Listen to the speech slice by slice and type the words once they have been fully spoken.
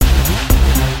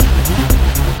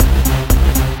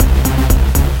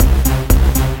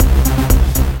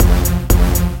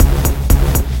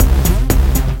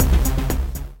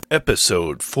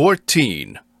Episode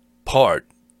 14, Part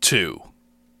 2.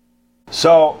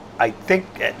 So I think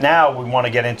now we want to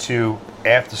get into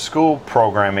after-school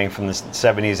programming from the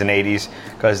 70s and 80s,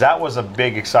 because that was a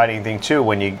big, exciting thing too.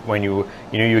 When you knew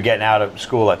you were getting out of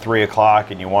school at 3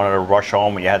 o'clock and you wanted to rush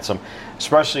home, and you had some,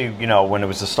 especially when it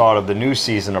was the start of the new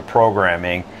season of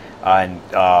programming, and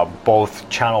both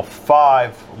Channel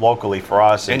 5 locally for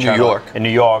us in New York,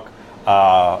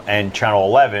 and Channel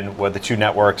 11 were the two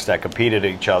networks that competed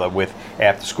each other with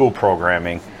after-school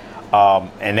programming,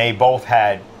 and they both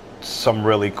had some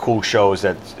really cool shows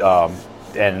that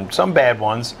and some bad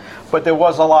ones, but there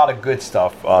was a lot of good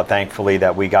stuff, thankfully,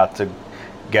 that we got to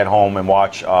get home and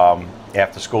watch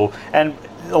after school. And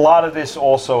a lot of this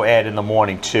also aired in the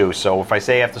morning too. So if I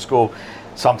say after school,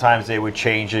 sometimes they would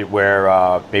change it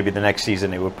where maybe the next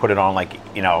season they would put it on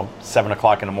 7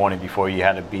 o'clock in the morning before you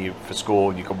had to be for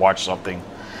school and you could watch something.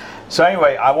 So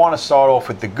anyway, I want to start off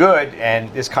with the good, and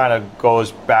this kind of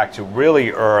goes back to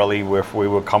really early, if we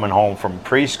were coming home from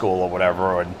preschool or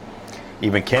whatever, and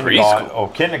even kindergarten.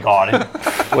 Kindergarten.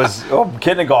 We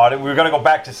were going to go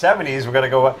back to 70s. We're going to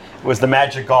go. It was the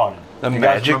Magic Garden. The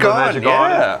Magic Garden.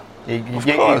 Yeah.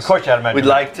 Of course you had a Magic We'd Garden.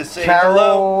 like to say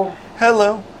Carol.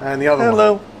 Hello. And the other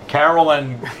Hello. one. Carol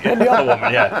and the other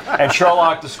woman, yeah. And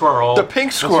Sherlock the Squirrel. The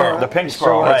pink squirrel. The pink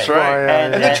squirrel, That's right.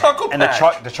 And the Chuckle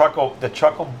Patch. The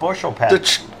Chuckle Bushel Patch. The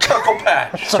Chuckle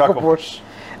Patch. Chuckle Bush.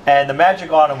 And the Magic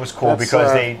Garden was cool That's,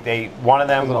 because they one of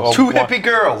them two hippie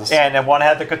girls. and then one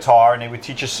had the guitar and they would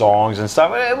teach us songs and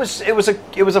stuff. It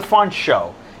was a fun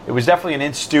show. It was definitely an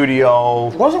in studio.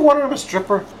 Wasn't one of them a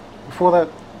stripper before that?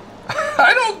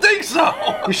 I don't think so.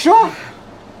 You sure?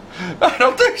 I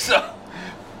don't think so.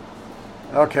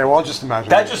 Okay, well, I'll just imagine.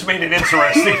 That just made it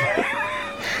interesting.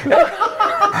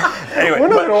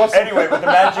 Anyway, but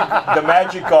the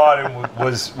Magic Garden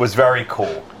was very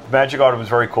cool. The Magic Garden was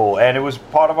very cool, and it was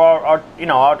part of our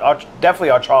definitely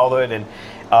our childhood, and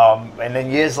then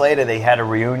years later they had a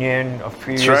reunion a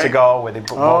few years ago where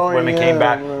both women came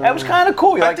back. That was kind of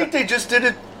cool. I think they just did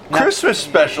a Christmas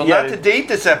special, yeah, not to date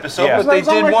this episode, yeah. but they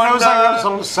did one. It was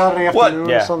on Saturday afternoon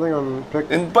or something on.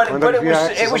 But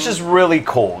it was just really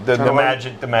cool. The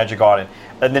Magic Garden.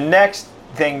 And the next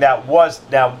thing that was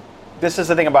this is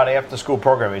the thing about after school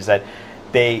programming is that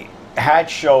they had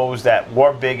shows that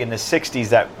were big in the 60s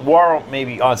that were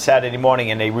maybe on Saturday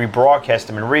morning, and they rebroadcast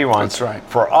them in reruns. That's right.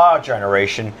 For our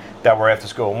generation that were after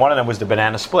school. And one of them was the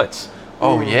Banana Splits.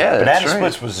 Oh yeah, Banana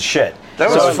Splits was the shit. That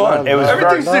was fun. It was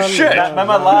everything's the shit.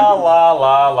 Remember la la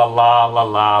la la la la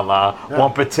la la. Yeah.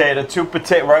 One potato, two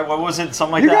potato. Right? What was it?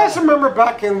 Something like that. You guys remember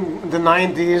back in the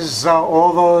 90s,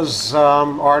 all those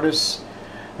artists,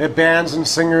 bands and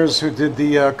singers who did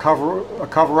the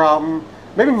cover album?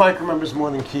 Maybe Mike remembers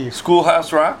more than Keith.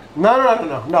 Schoolhouse Rock?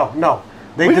 No.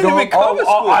 We didn't even cover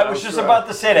I was just about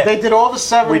to say that. They did all the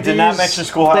 70s. We did not mention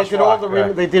Schoolhouse Rock.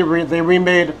 They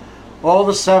remade all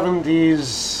the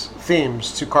 70s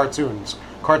themes to cartoon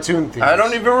themes. I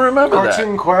don't even remember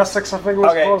Cartoon Classics, I think it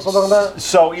was called, something like that.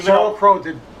 So even Sheryl Crow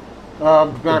did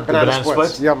Banana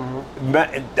Splits. Yep.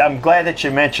 I'm glad that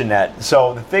you mentioned that.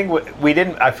 So the thing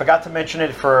I forgot to mention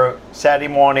it for Saturday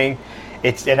morning.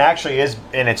 It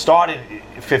started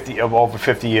over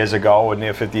 50 years ago, and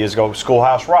near 50 years ago,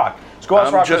 Schoolhouse Rock.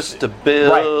 Schoolhouse Rock just a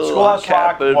bill. Right. Schoolhouse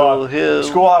Capitol Hill.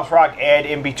 Schoolhouse Rock aired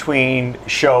in between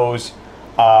shows.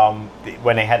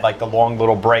 When they had the long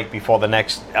little break before the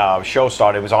next show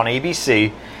started. It was on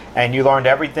ABC, and you learned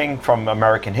everything from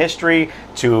American history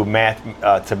to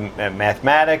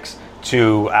mathematics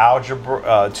to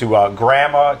algebra to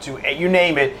grammar to you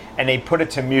name it, and they put it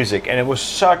to music, and it was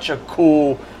such a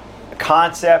cool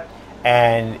concept,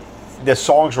 and the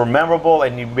songs were memorable,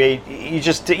 and you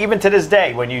just even to this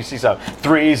day when you see something,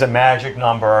 3 is a magic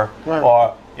number, right.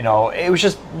 Or it was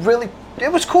just really. It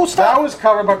was cool stuff. That was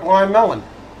covered by Blind Melon.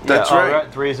 That's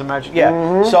right. 3 is a magic. Yeah.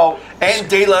 Mm-hmm. So and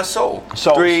De La Soul.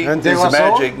 3 is a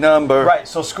magic number. Right.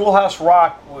 So Schoolhouse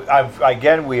Rock. I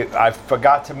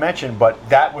forgot to mention, but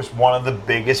that was one of the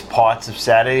biggest parts of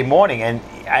Saturday morning, and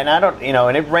I don't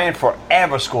and it ran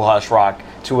forever. Schoolhouse Rock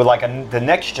to the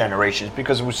next generations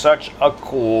because it was such a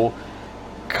cool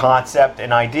concept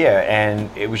and idea, and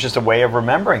it was just a way of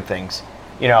remembering things.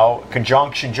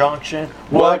 Conjunction, junction.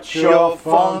 What's your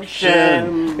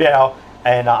function?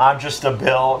 And I'm just a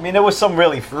bill. I mean, there was some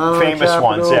really famous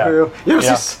ones. Yeah. There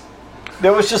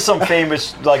was just some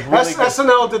famous, really.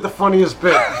 SNL did the funniest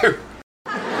bit.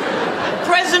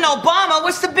 President Obama,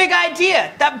 what's the big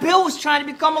idea? That bill was trying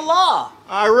to become a law.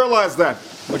 I realize that.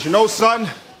 But son,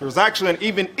 there's actually an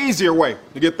even easier way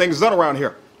to get things done around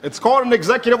here. It's called an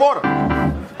executive order.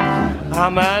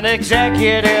 I'm an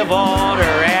executive order,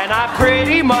 and I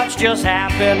pretty much just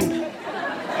happened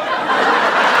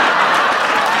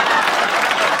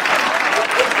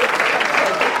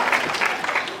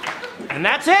And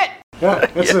that's it. Yeah,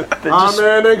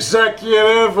 I'm an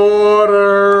executive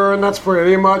order, and that's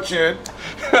pretty much it.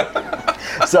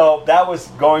 So that was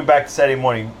going back to Saturday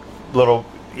morning, little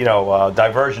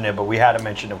diversion there, but we had to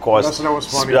mention, of course. That was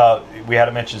funny. We had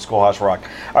to mention Schoolhouse Rock.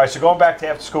 All right, so going back to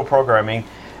after school programming,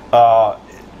 the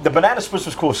Banana Splits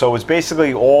was cool. So it was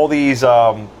basically all these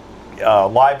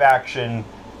live action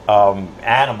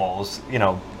animals,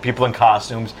 people in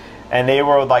costumes. And they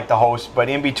were like the hosts, but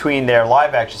in between their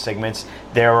live action segments,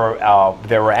 there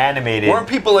were animated. Weren't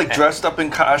people like dressed up in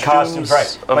costumes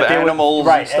right? Of animals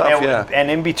and stuff? And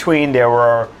in between there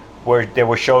were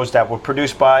shows that were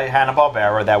produced by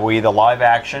Hanna-Barbera that were either live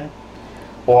action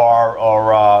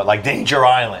or like Danger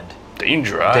Island.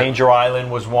 Danger Island. Danger Island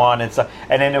was one, and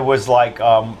then it was like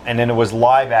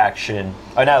live action.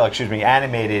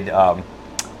 Animated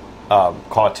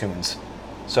cartoons.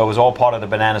 So it was all part of the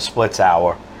Banana Splits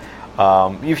hour.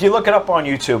 If you look it up on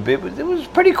YouTube, it was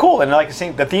pretty cool, and like I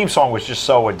said, the theme song was just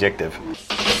so addictive.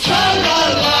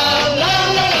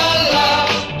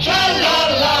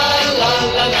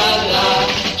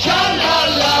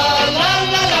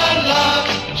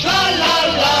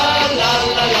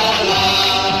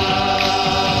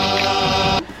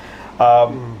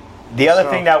 The other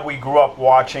thing that we grew up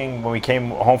watching when we came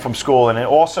home from school, and it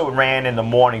also ran in the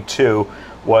morning too,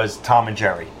 was Tom and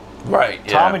Jerry. Right.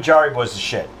 Yeah. Tom and Jerry was the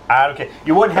shit. I don't care.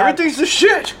 You wouldn't have everything's the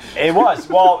shit. It was.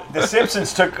 Well, The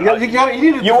Simpsons took. You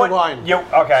needed the line. You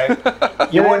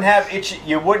wouldn't have Itchy.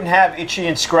 You wouldn't have Itchy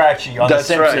and Scratchy on The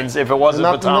Simpsons if it wasn't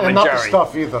for Tom and Jerry. Not the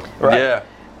stuff either. Right. Yeah.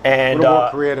 And more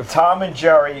creative. Tom and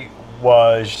Jerry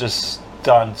was just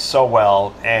done so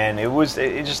well, and they were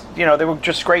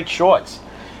just great shorts.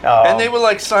 And they were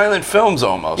like silent films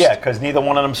almost. Yeah, because neither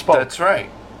one of them spoke. That's right.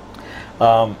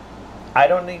 I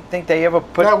don't think they ever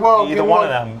put either one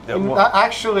of them.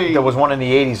 Actually, there was one in the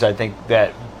 80s. I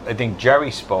think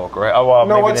Jerry spoke, right? Oh, well,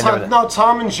 no.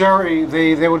 Tom and Jerry,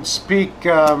 they would speak.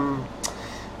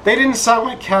 They didn't sound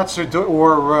like cats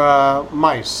or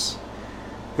mice.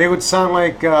 They would sound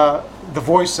like the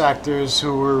voice actors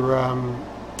who were.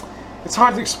 It's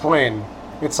hard to explain.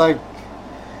 It's like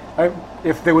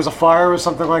if there was a fire or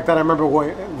something like that. I remember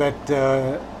that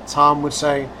Tom would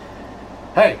say,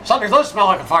 "Hey, something does smell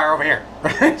like a fire over here."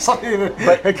 Something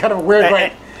kind of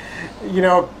weird,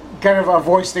 kind of a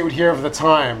voice they would hear of the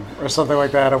time, or something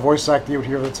like that. A voice actor you would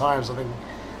hear of the time, something,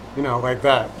 like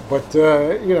that. But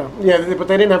but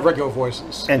they didn't have regular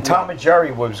voices. And Tom and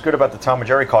Jerry, what was good about the Tom and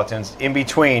Jerry cartoons, in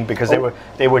between, because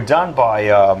they were done by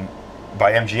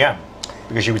MGM.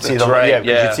 Because you would see you'd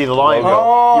see the line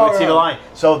go. You would see the line.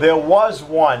 So there was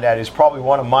one that is probably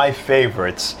one of my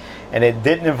favorites, and it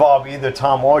didn't involve either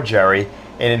Tom or Jerry.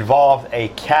 It involved a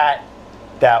cat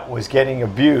that was getting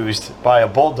abused by a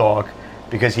bulldog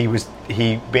because he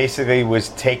basically was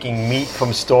taking meat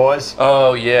from stores.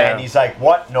 Oh yeah. And he's like,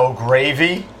 "What? No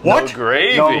gravy? What? No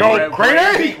gravy? No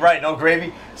gravy? Right? No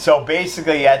gravy." So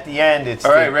basically, at the end, it's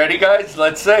all right. Ready, guys?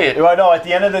 Let's say it. Well, no. At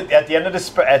the end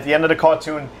of the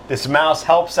cartoon, this mouse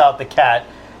helps out the cat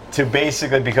to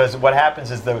basically, because what happens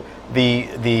is the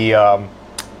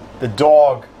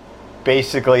dog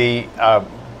basically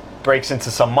breaks into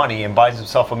some money and buys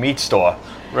himself a meat store.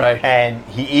 Right. And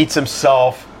he eats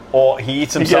himself. He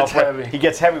gets heavy. He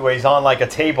gets heavy where he's on like a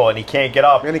table and he can't get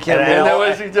up. And he can't move. And what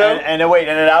does he do? And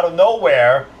then out of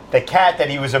nowhere, the cat that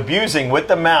he was abusing with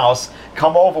the mouse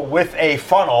come over with a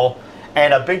funnel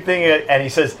and a big thing, and he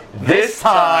says, "This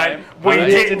time we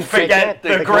didn't forget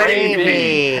the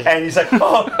gravy." And he's like,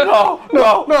 "Oh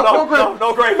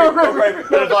no gravy. And,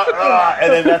 it's like,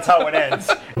 and then that's how it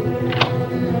ends.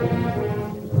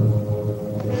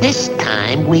 This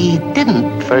time we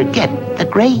didn't forget the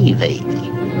gravy.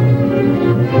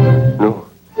 No.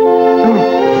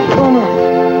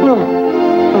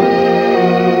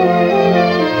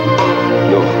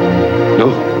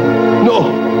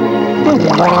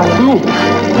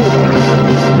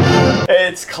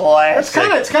 It's classic.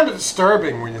 It's kind of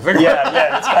disturbing when you think about it.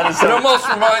 Yeah, it's kind of. It almost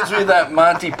reminds me of that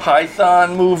Monty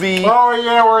Python movie. Oh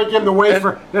yeah, where he gave the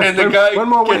wafer. And the guy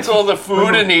gets all the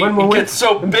food and he gets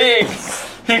so big,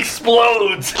 he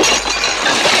explodes.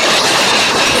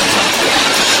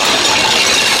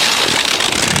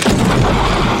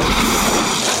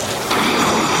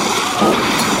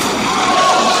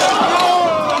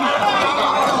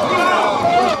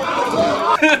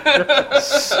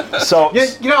 So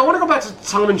I want to go back to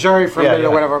Tom and Jerry for a minute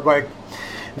or whatever. Like,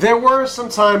 there were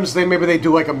sometimes they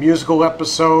do like a musical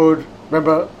episode.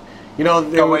 Remember,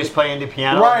 they always playing the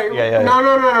piano. Right? Yeah.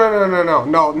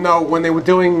 No. When they were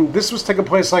doing this was taking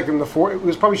place like in the it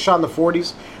was probably shot in the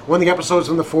 40s. When the episodes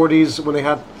in the 40s when they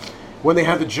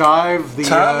had the jive.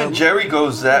 Tom and Jerry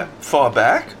goes that far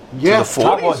back. Yeah. To the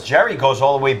 40s? Well, Jerry goes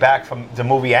all the way back from the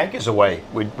movie Anchors Away.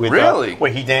 With, Really?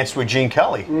 where he danced with Gene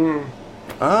Kelly.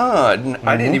 Ah,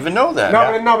 I didn't even know that.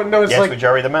 No, it's Yes, like with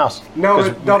Jerry the Mouse. No, 'Cause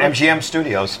no, but- MGM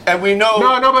Studios. And we know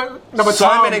but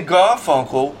Simon Tom, and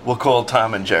Garfunkel were called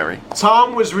Tom and Jerry.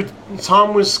 Tom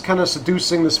was kind of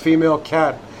seducing this female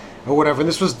cat or whatever. And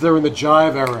this was during the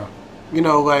Jive era. You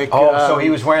know, like So he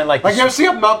was wearing like. like you ever see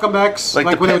Malcolm X, Like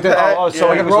the when they pimp did hat? so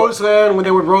like he in was- Roseland, when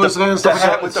they would Roseland and stuff like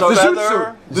hat that. with the zoot feather?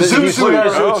 suit, the He zoot was suit wearing a era.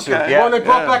 zoot Okay. suit, yeah. When they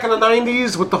brought back in the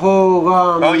 '90s with the whole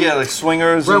Oh yeah, like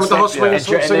swingers Right, and with the whole stuff. Yeah.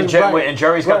 swingers. And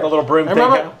Jerry's got the little brim And thing.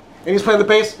 remember, and he's playing the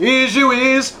bass. Is you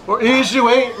is or is you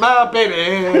ain't my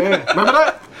baby? Remember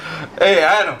that? Hey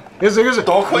Adam, Here's a,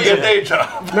 don't quit your day job.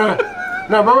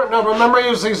 remember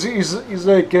he's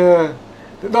like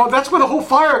no, that's where the whole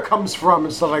fire comes from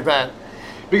and stuff like that.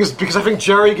 Because I think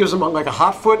Jerry gives him like a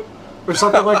hot foot or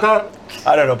something like that.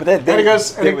 I don't know, but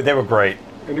they were great.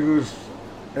 And he goes,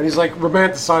 and he's like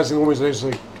romanticizing the woman's name. He's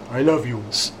like, I love you.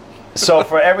 So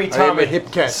for every Tom, am a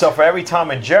hip cat. So for every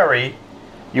Tom and Jerry,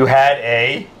 you had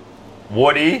a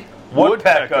Woody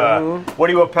Woodpecker.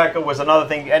 Woody Woodpecker was another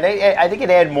thing, and I think it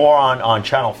aired more on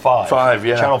Channel 5.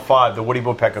 Channel 5, the Woody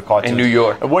Woodpecker cartoons. In New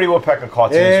York. The Woody Woodpecker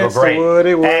cartoons It's were great. the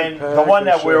Woody And the Woodpecker one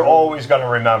that we're show. always going to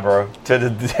remember to the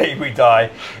day we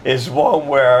die is one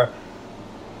where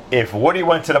if Woody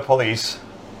went to the police,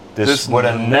 this would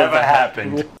have never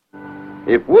happened.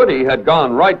 If Woody had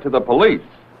gone right to the police,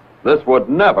 this would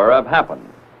never have happened.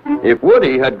 If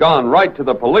Woody had gone right to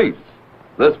the police,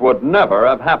 this would never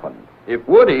have happened. If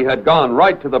Woody had gone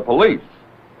right to the police,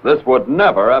 this would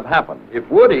never have happened. If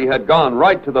Woody had gone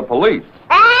right to the police.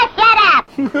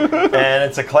 And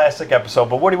it's a classic episode.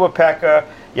 But Woody Woodpecker,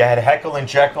 you had Heckle and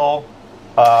Jekyll.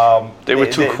 They were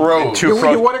two crows. You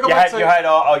wanna go back to- You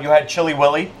had Chilly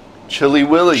Willy. Chilly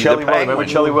Willy, the Chilly Willy, penguin. remember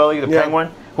Chilly Willy, the Yeah. penguin,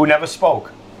 who never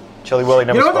spoke. Chilly Willy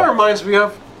never You know what spoke. that reminds me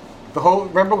of?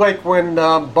 Remember like when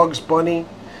Bugs Bunny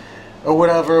or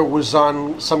whatever was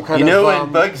on some kind You know of...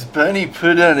 when Bugs Bunny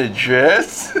put on a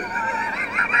dress?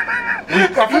 I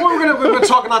think we're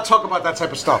gonna not talk about that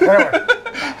type of stuff.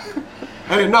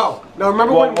 Anyway. No,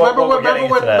 remember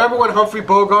Remember when Humphrey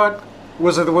Bogart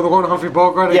was the one Humphrey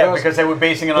Bogart? Yeah, because they were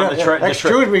basing it on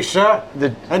Excuse me, sir.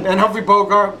 And Humphrey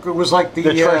Bogart was like the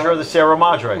treasure of the Sierra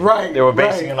Madre. Right. They were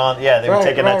basing it on. Yeah, they were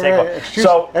taking that take off.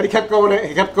 So and he kept going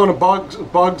to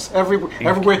Bugs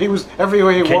everywhere he was.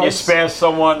 Can you spare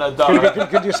someone a dime?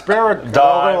 Could you spare a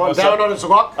Dime. down on his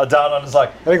luck? A down on his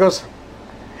luck. And he goes,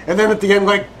 and then at the end,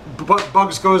 like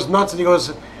Bugs goes nuts, and he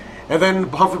goes, and then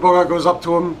Humphrey Bogart goes up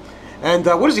to him, and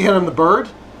what does he hit him? The bird?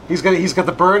 He's got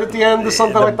the bird at the end or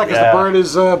something like that, because the bird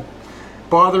is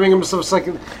bothering him. So it's like,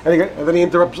 and then he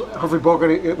interrupts Humphrey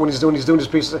Bogart when he's doing his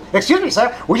piece. Excuse me,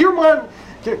 sir, would you mind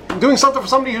doing something for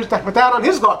somebody who's down on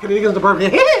his luck? And he goes to the bird.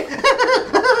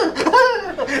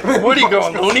 What are you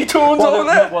going, Looney Tunes over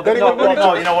there?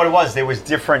 No, you know what it was? There was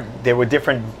different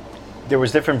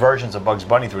versions of Bugs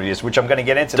Bunny through the years, which I'm going to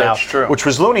get into now. That's true. Which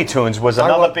was Looney Tunes was I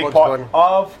another love big Bugs part Bunny.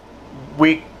 of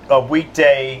a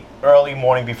weekday early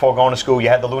morning before going to school. You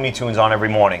had the Looney Tunes on every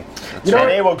morning, and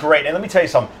they were great. And let me tell you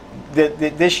something: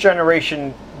 this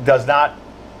generation does not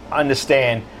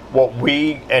understand what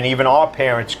we and even our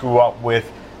parents grew up with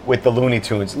the Looney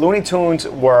Tunes. Looney Tunes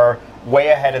were way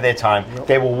ahead of their time.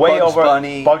 They were way Bugs over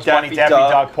Bunny, Bugs Bunny, Daffy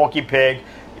Duck, Porky Pig,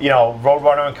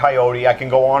 Roadrunner and Coyote. I can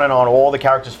go on and on. All the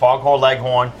characters, Foghorn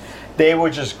Leghorn. They were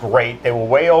just great. They were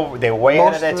way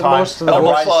ahead of their time.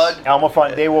 Elmer Fudd. Elmer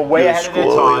Fudd. They were way ahead of their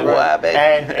time,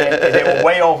 and they were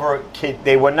way over kid.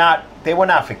 They were not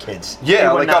for kids.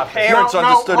 Yeah, like our parents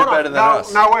understood it better than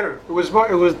us. Now wait a minute.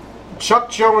 It was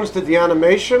Chuck Jones did the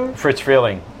animation. Fritz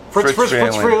Freeling. Fritz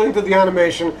Freeling did the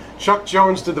animation. Chuck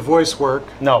Jones did the voice work.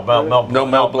 No,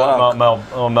 Mel Blanc.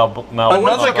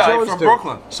 Another guy from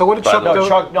Brooklyn. So what did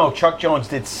Chuck do? Chuck Jones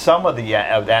did some of the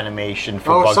animation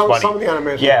for Bugs Bunny. Some of the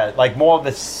animation. Yeah, like more of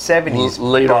the 70s.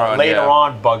 Later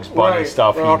on Bugs Bunny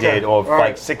stuff he did, or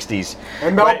like 60s.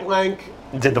 And Mel Blanc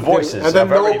did the voices. And then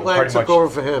Mel Blanc took over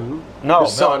for him. No,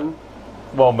 his son.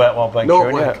 Well, Mel Blanc.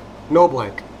 No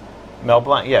Blanc. Mel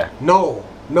Blanc, yeah. No.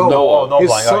 No his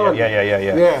Blanc. son.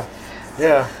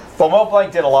 Yeah. Well, Mel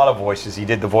Blanc did a lot of voices. He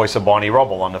did the voice of Barney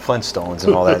Rubble on the Flintstones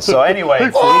and all that. So anyway.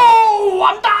 Oh,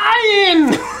 I'm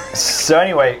dying! So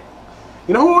anyway.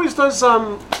 You know who always does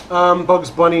Bugs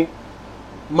Bunny?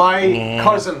 My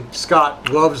cousin Scott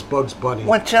loves Bugs Bunny.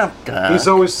 Watch out, He's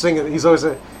always singing. He's always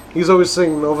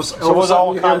singing. So was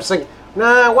all him singing.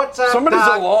 Nah, what's up, Somebody's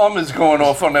Doc? alarm is going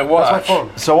off on their watch. That's my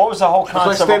phone. So what was the whole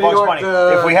concept of Bugs Bunny?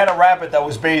 If we had a rabbit that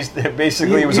was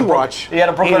basically it was watch. He had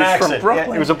a Brooklyn He was from accent. Brooklyn.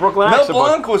 Yeah, he was a Brooklyn Mel accent.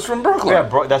 Blanc was from Brooklyn.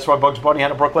 Yeah, that's why Bugs Bunny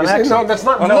had a Brooklyn accent. No, that's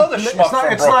not Another Mel. schmuck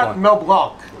from It's not Brooklyn. Mel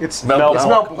Blanc. It's Mel Blanc. It's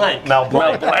Mel Blanc. Mel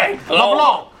Blanc. Mel Blanc. Mel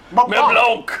Blanc. Mel Mel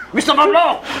Blanc. Blanc. Mr. Mel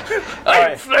Blanc.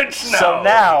 I'm French now. So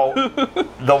now,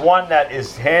 the one that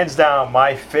is hands down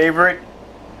my favorite,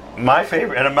 and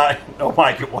I'm not. Oh,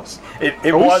 Mike, it was.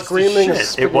 It was screaming the and shit. It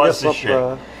spitting was us the up,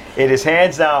 shit. It is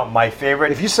hands down my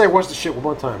favorite. If you say "what's the shit" one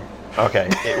more time, Okay,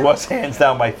 it was hands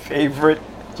down my favorite.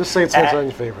 just say it's hands down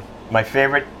your favorite. My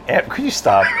favorite. Could you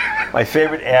stop? My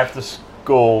favorite after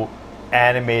school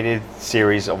animated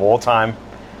series of all time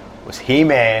was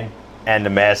He-Man and the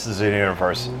Masters of the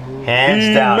Universe.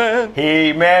 Hands down.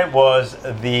 He-Man was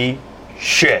the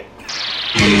shit.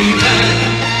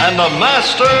 And the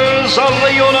Masters of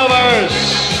the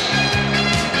Universe.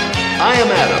 I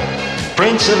am Adam,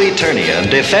 Prince of Eternia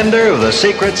and defender of the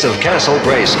secrets of Castle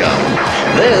Grayskull.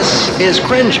 This is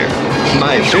Cringer,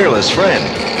 my fearless friend.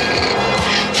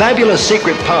 Fabulous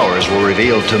secret powers were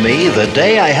revealed to me the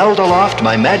day I held aloft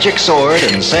my magic sword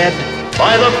and said,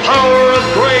 "By the power of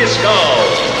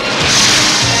Grayskull!"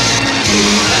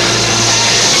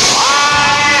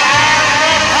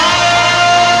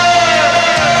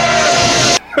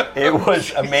 It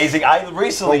was amazing. I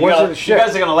recently, Well, you, was it shit?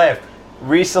 guys are gonna laugh.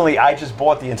 Recently, I just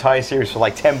bought the entire series for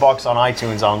like $10 on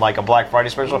iTunes on like a Black Friday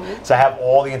special. So I have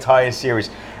all the entire series.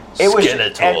 It was,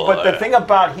 but the thing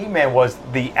about He-Man was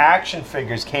the action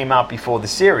figures came out before the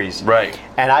series, Right.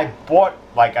 And I bought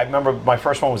like I remember my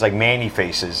first one was like Manny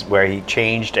Faces, where he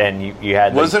changed and you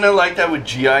had. Wasn't it like that with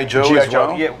G.I. Joe G.I. as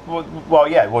well?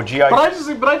 Yeah, well, G.I. But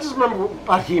I just remember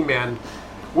about He-Man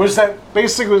was that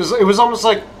basically it was almost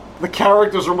like the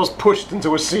characters were almost pushed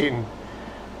into a scene.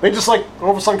 They just like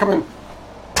all of a sudden come in.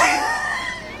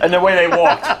 And the way they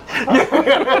walked.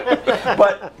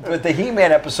 but the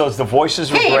He-Man episodes, the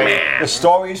voices were great, the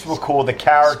stories were cool, the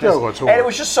characters, and it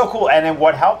was just so cool. And then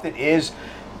what helped it is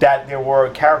that there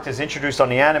were characters introduced on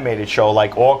the animated show,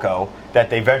 like Orko, that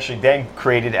they eventually then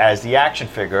created as the action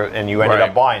figure, and you ended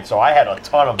up buying. So I had a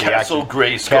ton of the Castle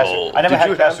Grayskull. I never Did had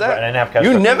you Castle. have that? I didn't have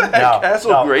Castle. You never had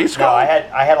Castle Grayskull? No, I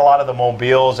had a lot of the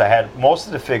mobiles. I had most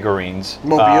of the figurines.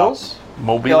 Mobiles?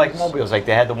 Mobiles? Yeah, like mobiles. Like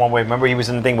they had the one where remember he was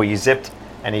in the thing where you zipped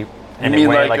and he and You it mean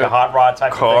went like a hot rod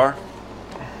type car?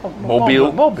 of thing.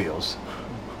 Mobile? Mobiles.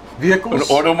 Vehicles?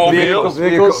 An automobile?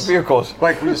 Vehicles.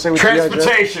 Like when you say with G.I. Joe?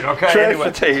 Transportation, okay.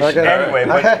 Transportation. Anyway,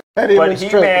 but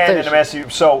He-Man and the Master.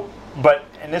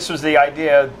 And this was the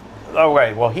idea. Oh,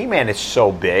 right. Well, He-Man is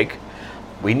so big.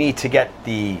 We need to get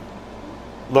the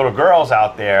little girls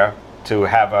out there to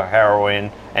have a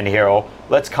heroine and hero.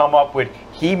 Let's come up with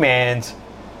He-Man's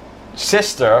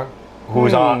sister,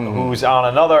 who's on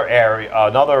another area,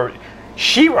 another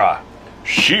She-Ra.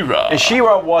 She-Ra. And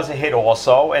She-Ra was a hit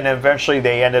also, and eventually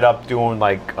they ended up doing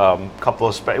like a couple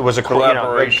of it was a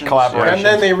collaboration. And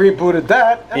then they rebooted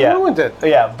that and ruined it.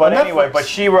 Yeah, but On anyway, Netflix. but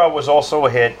She-Ra was also a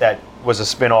hit that was a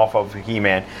spin-off of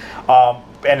He-Man,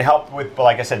 and helped with,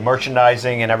 like I said,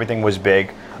 merchandising and everything was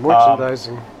big.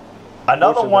 Merchandising.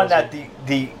 Another one that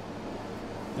the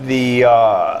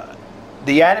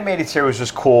animated series was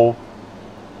cool.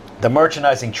 The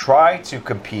merchandising tried to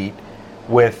compete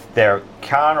with their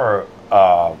counter,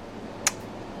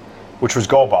 which was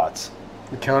GoBots.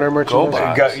 The counter merchandising?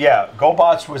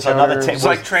 GoBots was another thing. It's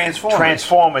like Transformers.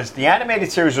 Transformers. The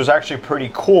animated series was actually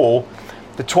pretty cool.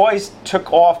 The toys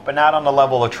took off, but not on the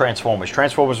level of Transformers.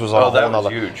 Transformers was on a whole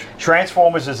was huge.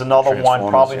 Transformers is another one,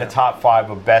 probably in the top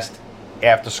 5 of best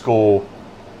after-school,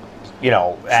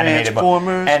 animated.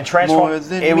 And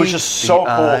Transformers, it was just so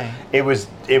cool. It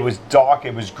was dark.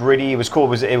 It was gritty. It was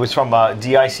cool. It was from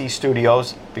DIC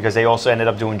Studios because they also ended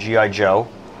up doing G.I. Joe.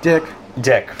 Dick.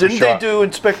 Didn't they do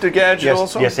Inspector Gadget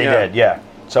also? Yes, they did. Yeah.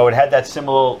 So it had that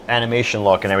similar animation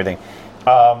look and everything.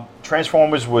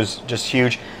 Transformers was just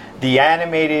huge. The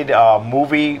animated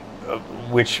movie,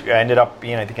 which ended up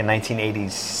being, I think, in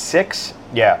 1986,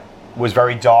 was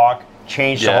very dark.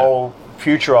 Changed the whole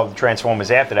future of the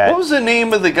Transformers after that. What was the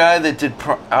name of the guy that did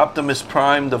Optimus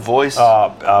Prime, the voice?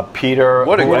 Peter.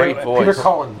 What a great voice. Peter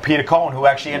Cullen. Peter Cullen, who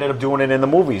actually ended up doing it in the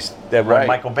movies. That when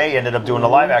Michael Bay ended up doing the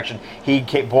live action, he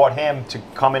brought him to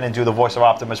come in and do the voice of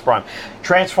Optimus Prime.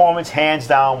 Transformers, hands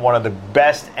down, one of the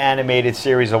best animated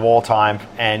series of all time,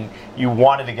 and you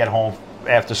wanted to get home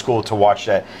after school to watch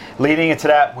that. Leading into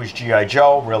that was G.I.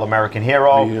 Joe, Real American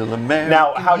Hero.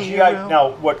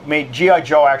 Hero. What made G.I.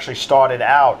 Joe actually started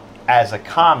out as a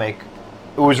comic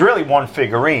it was really one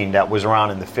figurine that was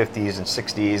around in the 50s and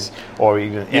 60s, or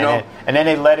even and then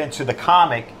they led into the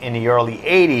comic in the early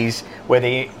 80s, where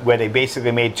they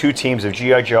basically made two teams of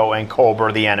G.I. Joe and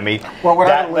Cobra the enemy. Well,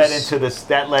 that led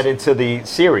into the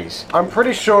series. I'm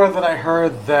pretty sure that I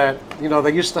heard that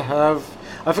they used to have.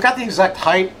 I forgot the exact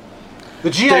height. The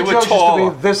G.I. Joe used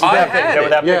to be this big. They were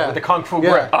that big with the Kung Fu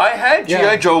grip. I had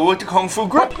G.I. Joe with the Kung Fu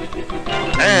grip.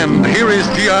 And here is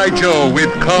G.I. Joe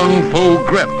with Kung Fu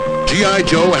grip. G.I.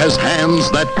 Joe has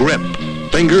hands that grip.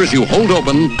 Fingers you hold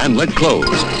open and let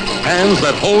close. Hands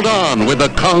that hold on with the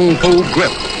Kung Fu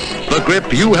grip. The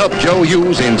grip you help Joe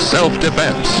use in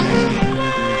self-defense.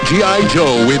 G.I.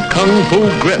 Joe with Kung Fu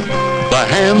grip. The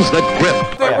hands that grip.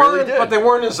 But they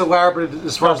weren't as elaborate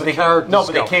as far as the characters No,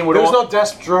 but they came with there was no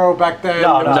Destro back then.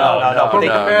 No. But the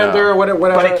commander, whatever.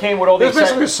 But it came with all the accessories.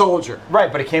 Basically a soldier. Right,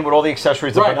 but it came with all the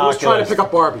accessories. Right, he was trying to pick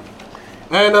up Barbie.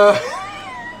 And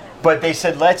but they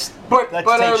said let's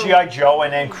take G.I. Joe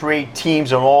and then create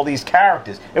teams on all these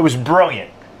characters. It was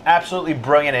brilliant. Absolutely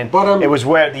brilliant, and it was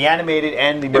where the animated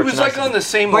and the merchandise. It was like on the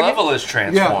same level as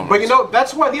Transformers. Yeah, but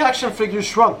that's why the action figures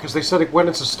shrunk, because they said it went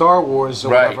into Star Wars or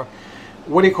whatever.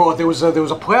 What do you call it? There was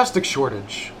a plastic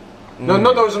shortage. No,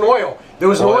 there was an oil. There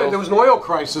was an oil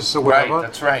crisis or whatever. Right,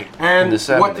 that's right. And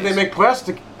what did they make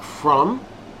plastic from?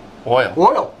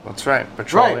 Oil. That's right.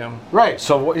 Petroleum. Right.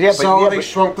 So they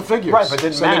shrunk the figures. Right, but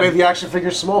didn't they made the action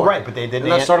figures smaller. Right, but they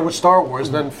didn't. And that started with Star Wars,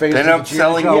 and then phased they ended up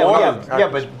selling more. Yeah,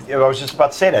 but I was just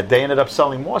about to say that they ended up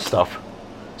selling more stuff.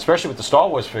 Especially with the Star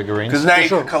Wars figurines. Because now you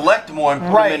can collect more and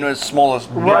put them into the smallest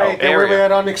area. They really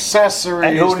had on accessories.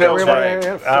 And who knows?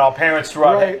 And our parents threw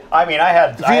out. I mean, I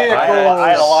had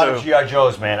a lot of G.I.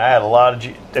 Joes, man. I had a lot of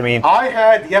I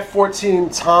had the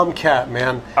F-14 Tomcat,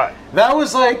 man. That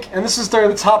was like, and this is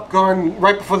during the Top Gun,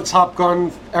 right before the Top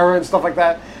Gun era and stuff like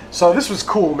that. So this was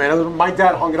cool, man. My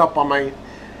dad hung it up on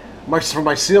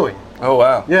my ceiling. Oh,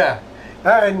 wow. Yeah.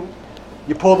 And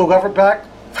you pull the lever back.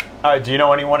 Do you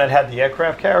know anyone that had the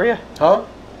aircraft carrier? Huh?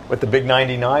 With the big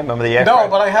 99? Remember the aircraft? No,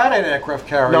 but I had an aircraft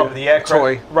carrier. No, the aircraft.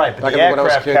 Toy. Right, but the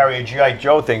aircraft carrier G.I.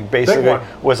 Joe thing basically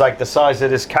was like the size of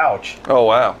this couch. Oh,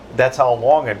 wow. That's how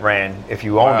long it ran if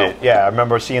you owned it. Yeah, I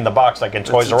remember seeing the box like in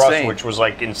Toys R Us, which was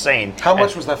like insane. How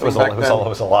much was that thing back then? It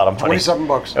was a lot of money.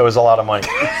 $27. It was a lot of money.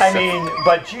 I mean,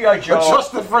 but G.I. Joe.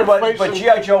 Adjusted for inflation. But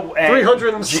G.I. Joe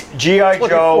and G.I.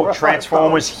 Joe,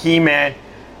 Transformers, He-Man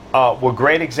were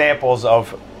great examples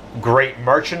of great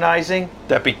merchandising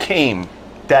that became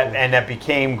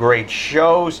great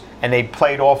shows, and they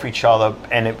played off each other,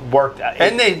 and it worked.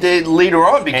 And they did later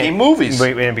on became movies.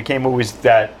 And it became movies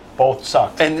that both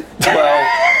sucked. And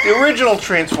the original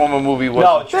Transformer movie was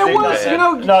no.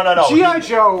 G.I.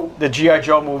 Joe. The G.I.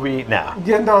 Joe movie, nah.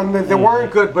 Yeah, no, they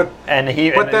weren't good, but we don't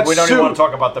even want to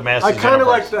talk about the Masters.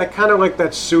 I kind of like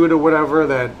that suit or whatever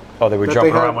that. Oh, they would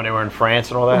jump around when they were in France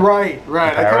and all that? Right.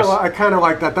 I kind of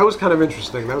like that. That was kind of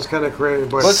interesting. That was kind of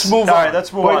creative. But let's move on. All right,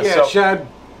 let's move on. Yeah,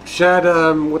 Shad,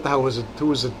 what the hell was it? Who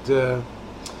was it?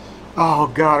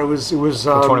 Oh, God, it was...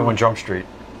 21 Jump Street.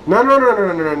 No.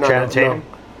 Channing Tatum?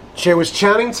 It was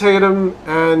Channing Tatum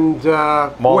and...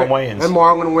 Marlon Wayans. And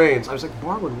Marlon Wayans. I was like,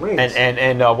 Marlon Wayans?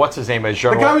 And what's his name? The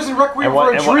guy was in Requiem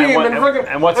for a Dream.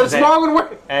 And what's his name? It's Marlon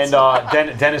Wayans.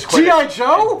 And Dennis Quaid. G.I.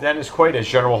 Joe? Dennis Quaid as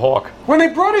General Hawk. When they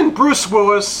brought in Bruce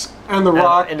Willis and The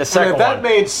Rock, in the second that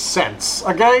made sense,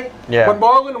 okay? Yeah. But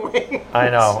Marlon Wayans... I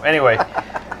know. Anyway,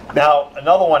 now,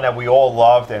 another one that we all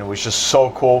loved and was just so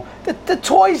cool. The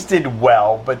toys did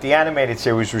well, but the animated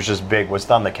series was just big, was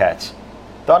Thundercats.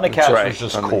 Thundercats was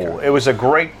just cool. It was a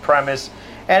great premise,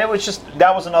 and it was just,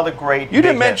 that was another great... You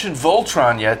didn't mention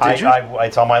Voltron yet, did you?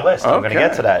 It's on my list. I'm going to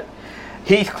get to that.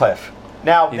 Heathcliff.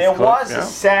 Now, there was a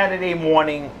Saturday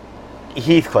morning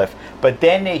Heathcliff, but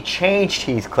then they changed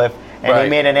Heathcliff, and they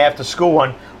made an after-school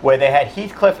one where they had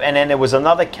Heathcliff, and then there was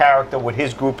another character with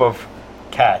his group of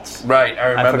cats. Right, I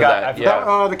remember that.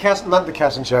 The cast, not the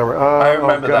cast and shower. I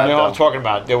remember that. You know what I'm talking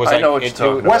about. There was I know what you're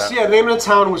talking about. Yeah, the name of the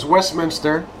town was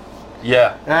Westminster.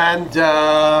 Yeah.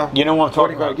 And, you know what I'm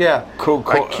talking about? Yeah. Cool.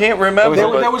 I can't remember.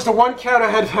 There was the one cat that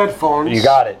had headphones. You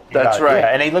got it. That's right. Yeah.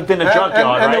 And he lived in the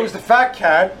junkyard, and there was the fat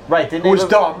cat. Right. Who was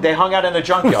dumb. They hung out in the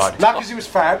junkyard. Not because he was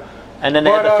fat. And then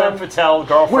they had the femme fatale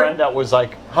girlfriend that was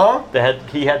like... Huh?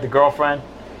 He had the girlfriend.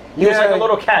 He was like a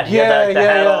little cat. He had the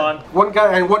hat on. One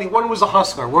guy, and one was a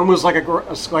hustler. One was like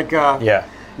a...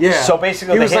 Yeah. So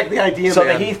basically, he was like the idea man. So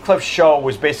the Heathcliff show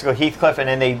was basically Heathcliff, and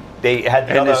then they had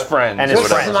the other, his friends. And his this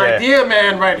friends. This is an idea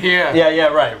man right here. Yeah,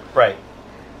 right.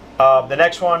 The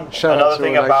next one, another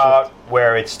thing about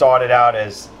where it started out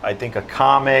as, I think, a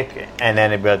comic, and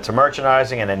then it went to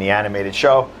merchandising, and then the animated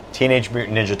show, Teenage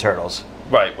Mutant Ninja Turtles.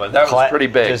 Right. Well, that was pretty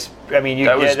big. I mean,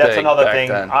 that's another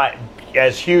thing.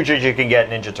 As huge as you can get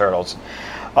Ninja Turtles.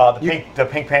 The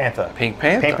Pink Panther. Pink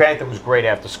Panther. Pink Panther was great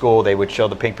after school. They would show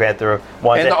the Pink Panther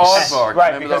ones. And the Aardvark.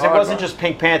 Right, because it wasn't just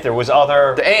Pink Panther. It was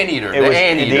other. The Anteater. The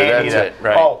Anteater. That's it.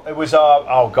 Right. Oh, it was.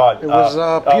 Oh God. It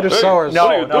was Peter Sellers.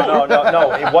 No.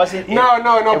 It wasn't.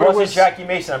 No. It wasn't Jackie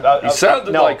Mason. He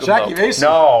sounded like him, Jackie Mason.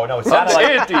 No. It sounded like.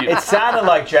 Anteater. It sounded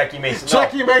like Jackie Mason.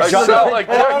 Jackie Mason. It sounded like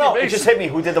Jackie Mason. It just hit me.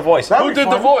 Who did the voice? Who did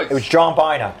the voice? It was John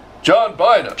Byner. John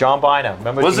Byner. John Byner.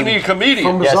 Remember? Wasn't he a comedian?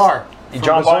 From Bizarre.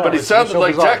 John Byner. But he sounded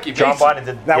like Jackie Mason. John Byner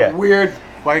did that weird,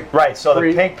 like. Right. So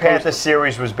the Pink Panther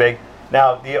series was big.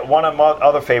 Now, one of my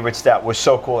other favorites that was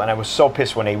so cool, and I was so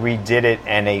pissed when they redid it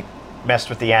and they messed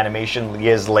with the animation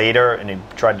years later and they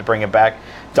tried to bring it back.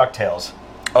 DuckTales.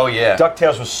 Oh yeah.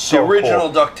 DuckTales was so cool. The original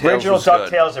DuckTales. Original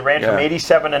DuckTales. It ran from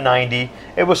 '87 to '90.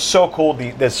 It was so cool.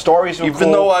 The stories were cool.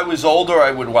 Even though I was older,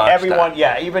 I would watch everyone.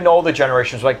 Yeah, even older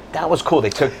generations were like, that was cool. They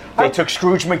took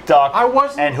Scrooge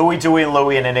McDuck and Huey, Dewey, and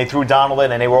Louie, and then they threw Donald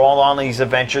in, and they were all on these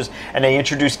adventures, and they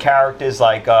introduced characters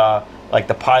like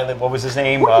the pilot. What was his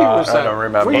name? I don't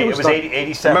remember. It was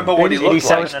 87. Remember what he looked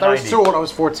like? I was too old. I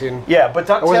was 14. Yeah, but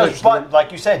DuckTales. But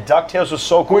like you said, DuckTales was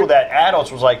so cool that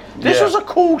adults was like, this was a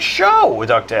cool show with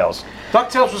DuckTales.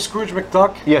 DuckTales was Scrooge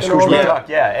McDuck. Yeah, Scrooge McDuck.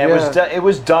 Yeah, it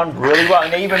was done really well,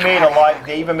 and they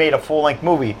even made a full-length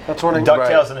movie. That's what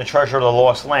DuckTales and the Treasure of the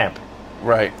Lost Lamp.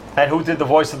 Right. And who did the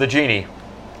voice of the genie?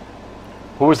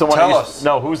 Who was the one?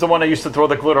 Who's the one that used to throw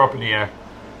the glitter up in the air?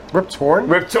 Rip Torn?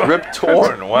 Rip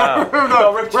Torn, wow.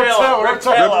 No, Rip Taylor.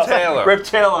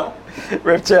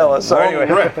 So anyway,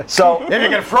 so if you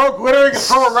can throw glitter, you can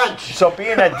throw a wrench. So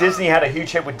being that Disney had a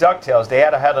huge hit with DuckTales, they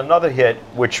had another hit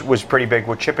which was pretty big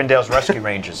with Chip 'n Dale's Rescue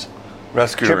Rangers.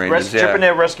 Chip 'n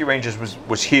Dale Rescue Rangers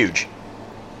was huge,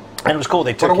 and it was cool.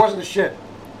 They took, but it wasn't the shit.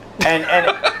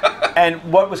 And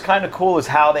what was kind of cool is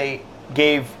how they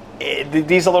gave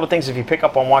these are little things. If you pick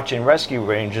up on watching Rescue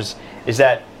Rangers, is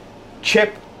that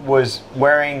Chip was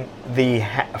wearing the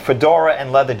fedora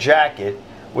and leather jacket,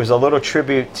 was a little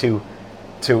tribute to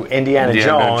Indiana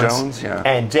Jones,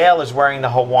 and Dale is wearing the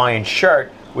Hawaiian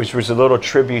shirt, which was a little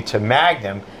tribute to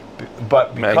Magnum,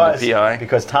 but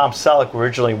because Tom Selleck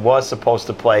originally was supposed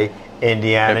to play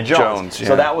Indiana Jones,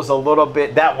 so that was a little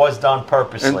bit that was done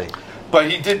purposely.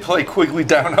 But he did play Quigley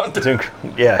Down Under.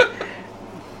 Yeah,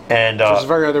 and which was a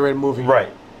very underrated movie, right?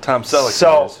 Tom Selleck.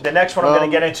 So the next one I'm going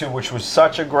to get into, which was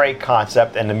such a great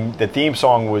concept, and the theme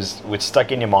song was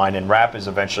stuck in your mind, and rappers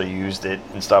eventually used it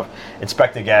and stuff.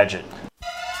 Inspector Gadget.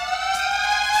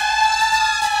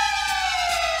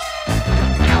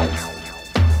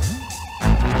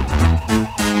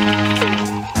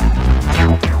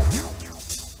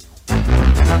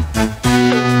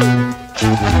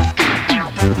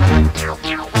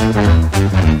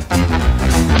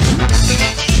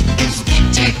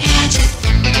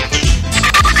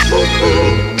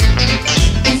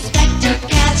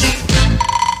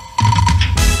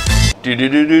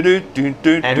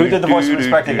 And who did the voice of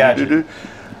Inspector Gadget?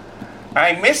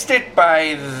 I missed it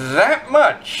by that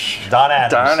much. Don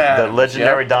Adams. The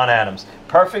legendary Don Adams.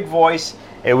 Perfect voice.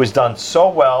 It was done so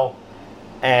well,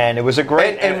 and it was a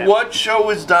great. And what show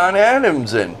was Don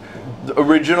Adams in? The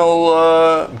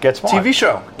original Get Smart. TV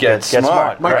show. Get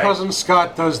Smart. My cousin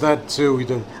Scott does that too. He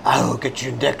does. I'll get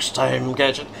you next time,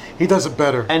 Gadget. He does it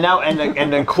better. And now, and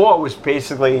then Claw was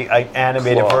basically an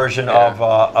animated version of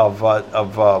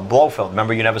Blofeld.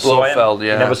 Remember, you never saw him. Blofeld,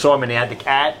 yeah. You never saw him, and he had the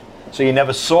cat, so you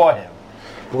never saw him.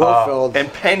 Blofeld.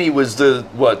 And Penny was the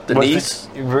niece?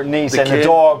 Niece, the and kid? the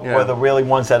dog were the really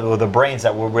ones that were the brains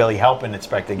that were really helping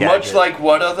Inspector Gadget. Much like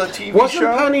what other TV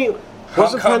show?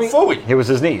 Wasn't Penny? He was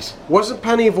his niece. Wasn't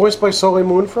Penny voiced by Soleil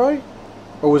Moonfry?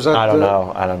 Or was that? I don't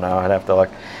know. I'd have to look.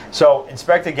 So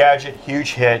Inspector Gadget,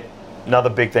 huge hit. Another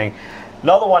big thing.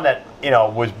 Another one that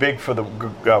was big for the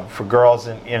for girls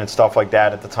and stuff like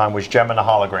that at the time was Gem and the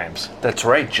Holograms. That's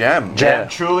right, Gem. Gem,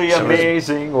 truly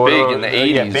amazing. Big in the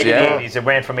 80s. Yeah, big in the 80s. It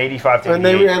ran from 85 to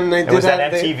 88. They it was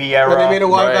that MTV era. And they made a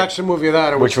live action movie of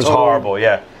that, which was horrible.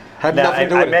 Yeah. Had nothing to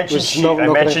do with it. I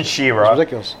mentioned She-Ra. It was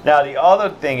ridiculous. Now the other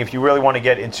thing, if you really want to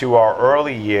get into our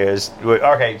early years,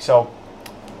 okay, so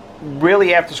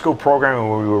really after school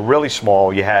programming when we were really small,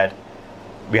 we had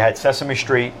Sesame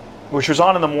Street, which was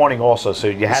on in the morning also. So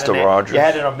you had Mr. Rogers. You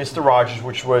had it on Mr. Rogers,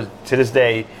 which was to this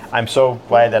day. I'm so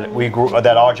glad that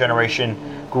that our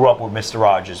generation grew up with Mr.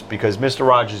 Rogers, because Mr.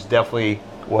 Rogers definitely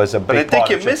was a big. But I think part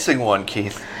you're missing one,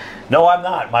 Keith. No, I'm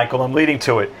not, Michael. I'm leading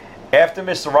to it. After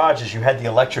Mr. Rogers, you had the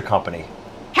Electric Company.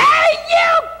 Hey,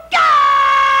 you guys!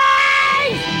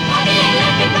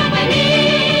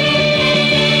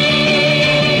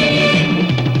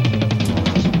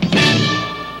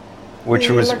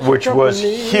 which was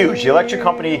huge. The electric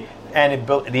company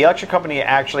the electric company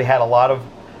actually had a lot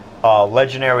of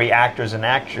legendary actors and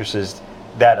actresses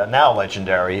that are now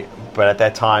legendary, but at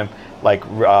that time,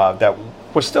 that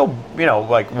was still,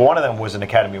 like one of them was an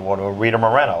Academy Award, Rita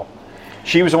Moreno.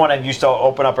 She was the one that used to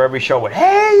open up every show with,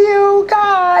 "Hey, you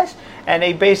guys," and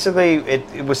they basically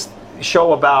it was a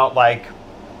show about I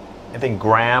think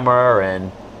grammar,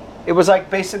 and it was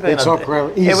basically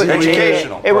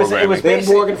educational. It was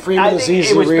basically Morgan Freeman is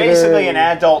easy it was reader. basically an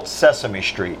adult Sesame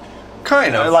Street.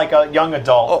 Kind of. Like a young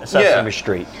adult Sesame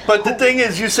Street. But the thing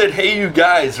is, you said, "Hey, you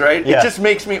guys," right? Yeah. It just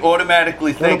makes me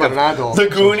automatically think of the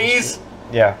Goonies.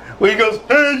 Yeah. Where he goes,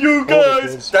 "Hey, you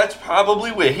guys." That's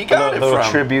probably where he got it from. A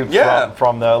little tribute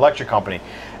from the electric company.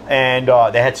 And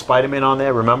they had Spider-Man on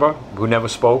there, remember? Who never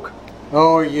spoke.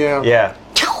 Oh, yeah. Yeah.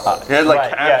 They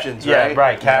had captions, right? Yeah,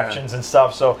 right, captions and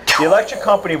stuff. So the electric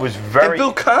company was very... And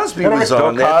Bill Cosby was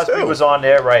on there, Bill Cosby was on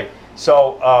there, right.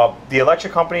 So the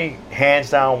electric company, hands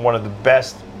down, one of the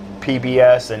best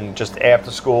PBS and just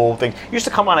after school thing. Used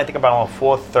to come on, I think, about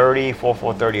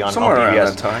 4:30 on Somewhere PBS. around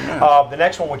that time, yeah. The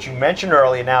next one, which you mentioned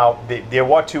earlier, now, there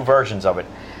were two versions of it.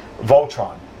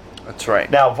 Voltron. That's right.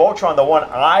 Now, Voltron, the one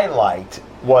I liked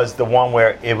was the one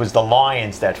where it was the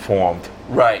lions that formed.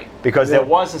 Right. Because there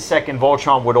was a second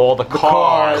Voltron with all the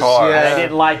cars. Yeah. And I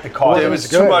didn't like the cars. It was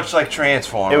too much like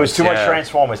Transformers. It was too much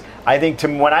Transformers. I think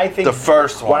when I think the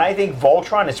first one. When I think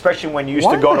Voltron, especially when you used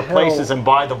to go to places and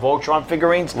buy the Voltron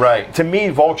figurines. Right. To me,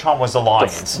 Voltron was the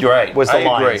Lions. You're right. Was the I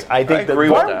Lions. agree. I think I agree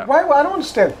with that. Why? I don't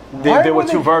understand. There were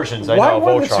two versions. I know. Why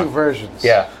were Voltron. there two versions?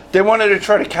 Yeah. They wanted to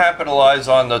try to capitalize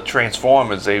on the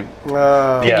Transformers. They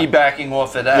piggybacking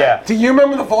off of that. Yeah. Do you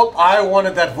remember the Volt? I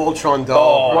wanted that Voltron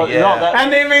doll. Oh, yeah.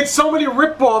 And they made so many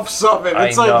rip-offs of it.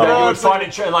 It's I know. You would find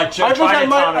it like Chinatown.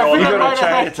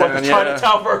 Chinatown, the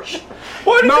Chinatown version.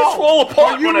 Why did this fall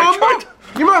apart you when remember? I tried?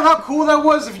 You remember how cool that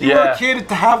was if you were a kid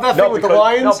to have that thing with the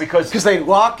lions? No, because they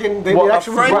lock and they A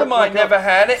actually. friend of mine never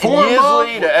had it, and years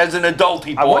later, as an adult,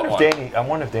 he bought one. I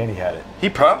wonder if Danny had it. He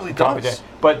probably does.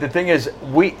 But the thing is,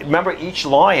 remember each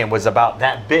lion was about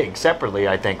that big separately.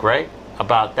 I think, right?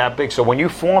 About that big. So when you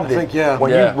formed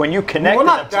when you connected, well,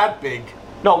 not that big.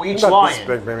 No, each lion.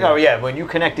 Oh yeah, when you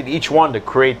connected each one to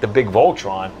create the big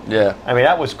Voltron. Yeah. I mean,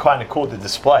 that was kind of cool to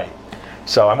display.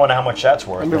 So I wonder how much that's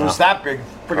worth. I mean, it was that big.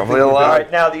 Probably a lot. All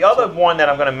right, now the other one that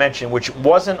I'm going to mention, which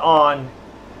wasn't on,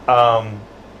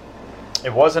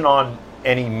 it wasn't on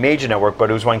any major network, but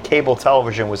it was when cable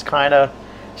television was kind of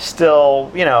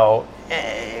still,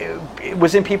 it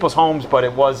was in people's homes, but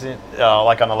it wasn't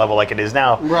like on the level like it is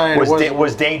now. Right.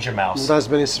 Was Danger Mouse. Not as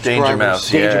many subscribers. Danger Mouse,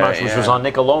 Danger Mouse, which was on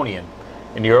Nickelodeon.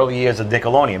 In the early years of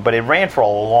Nickelodeon, but it ran for a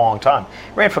long time.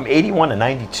 It ran from 81 to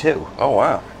 92. Oh,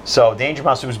 wow. So Danger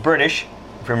Mouse, it was British,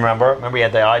 if you remember. Remember he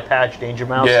had the eye patch, Danger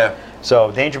Mouse? Yeah.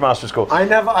 So Danger Mouse was cool. I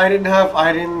didn't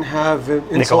have it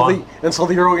until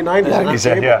the early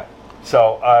 90s. Yeah.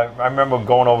 So I remember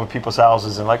going over people's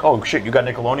houses and like, oh shit, you got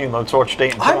Nickelodeon? Let's watch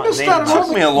Danger Mouse. I missed that. It took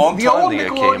me a long time the old to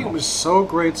get Nickelodeon cable. was so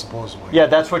great, supposedly. Yeah,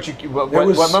 that's what you.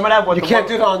 Remember that? You can't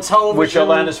do it on television. Which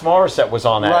Alanis Morissette was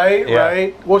on that.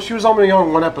 Right. Well, she was only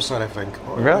on one episode, I think.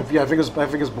 Really? Yeah, I think it's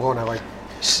blown out. I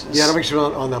don't think she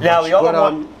was on that. Now much. the other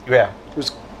one. Yeah. It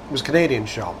was a Canadian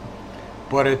show,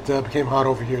 but it became hot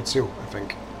over here too, I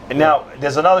think. And now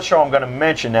there's another show I'm going to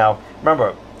mention. Now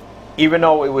remember, even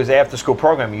though it was after school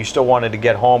programming, you still wanted to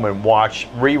get home and watch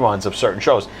reruns of certain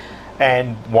shows.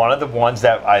 And one of the ones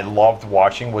that I loved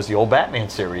watching was the old Batman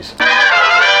series.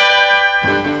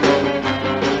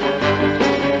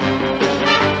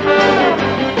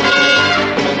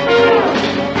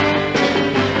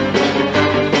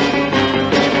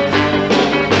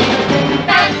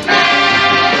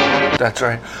 That's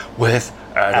right. With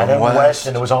Adam West,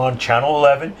 and it was on Channel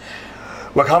 11.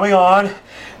 We're coming on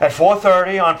at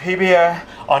 4:30 on PBS,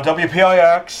 on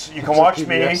WPIX. You can watch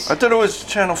me. I thought it was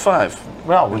Channel 5.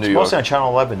 Well, it's supposed to be on Channel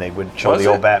 11. They would show the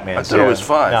old Batman. I thought it was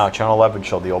 5. No, Channel 11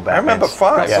 showed the old Batman. I remember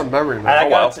 5. That's some memory, man.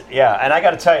 And I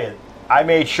got to tell you, I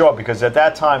made sure because at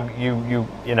that time you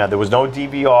know there was no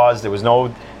DVRs, there was no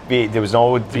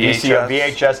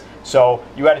VHS. So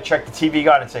you had to check the TV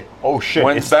guide and say, "Oh shit,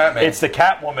 When's Batman? It's the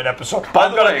Catwoman episode. By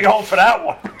I'm the gonna way, be home for that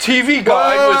one." TV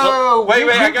guide was. Wait,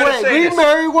 I gotta say Lee this.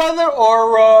 Merriweather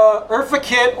or Eartha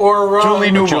Kitt or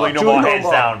Julie Newmar, hands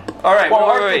down. All right,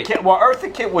 Eartha Kitt, Eartha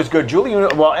Kitt was good.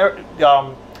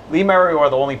 Lee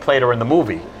Merriweather only played her in the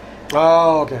movie.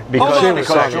 Oh, okay. Because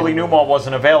Julie Newmar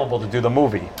wasn't available to do the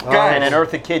movie, Guys. and then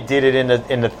Eartha Kitt did it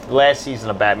in the last season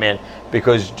of Batman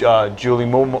because Julie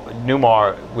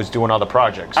Newmar was doing other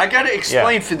projects. I got to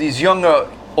explain for these younger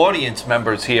audience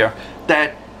members here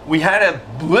that we had a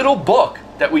little book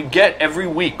that we get every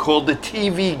week called the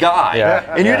TV Guide.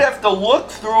 Yeah. And you'd have to look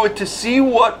through it to see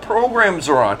what programs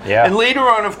are on. Yeah. And later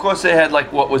on, of course, they had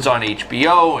like what was on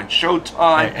HBO and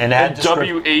Showtime and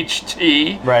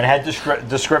WHT. Right, and had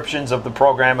descriptions of the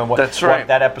program and what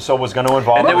that episode was going to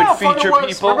involve. And they would feature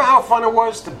people. Remember how fun it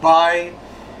was to buy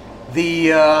the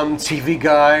TV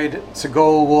Guide to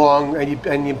go along,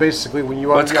 and you basically when you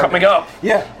what's coming up?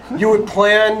 Yeah, you would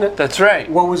plan. That's right.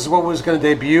 What was going to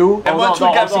debut? And once we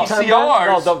got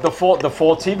VCRs, the full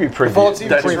TV preview. The full TV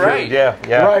That's preview. right. Yeah.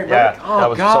 Oh that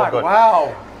was God! so good.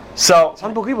 Wow. So it's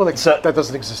unbelievable that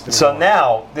doesn't exist anymore. So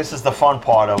now this is the fun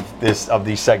part of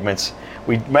these segments.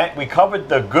 We covered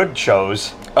the good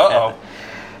shows.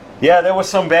 Yeah, there was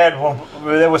some bad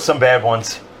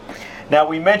ones. Now,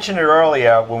 we mentioned it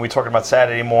earlier when we were talking about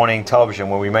Saturday morning television,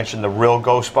 when we mentioned the real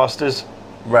Ghostbusters.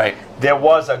 Right. There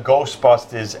was a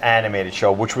Ghostbusters animated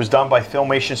show, which was done by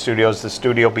Filmation Studios, the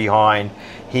studio behind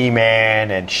He-Man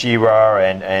and She-Ra,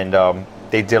 and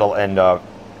they did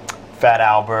Fat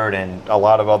Albert and a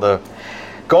lot of other.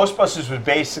 Ghostbusters was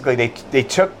basically they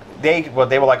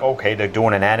were like, okay, they're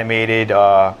doing an animated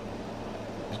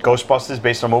Ghostbusters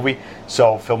based on a movie.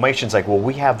 So Filmation's like, well,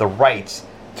 we have the rights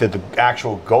to the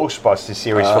actual Ghostbusters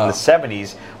series from the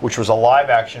 70s, which was a live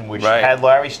action, which had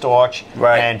Larry Storch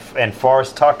and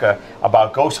Forrest Tucker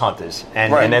about ghost hunters,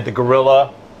 and had the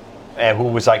gorilla, who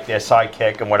was like their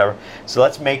sidekick and whatever. So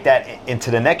let's make that into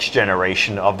the next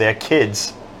generation of their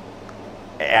kids,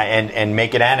 and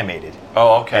make it animated.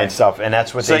 Oh, okay. And stuff, and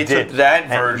that's what they did. Took that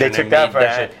version. They took that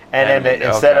version, and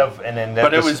then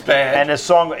but it was bad. And the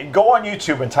song, go on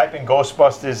YouTube and type in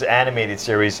Ghostbusters animated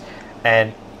series,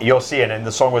 and you'll see it. And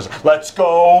the song was "Let's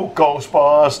Go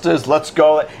Ghostbusters, Let's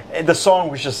Go." And the song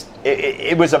was just,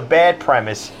 it was a bad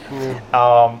premise,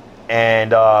 but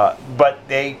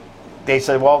they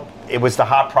said, well, it was the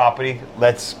hot property.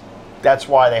 That's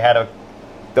why they had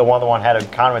the one had a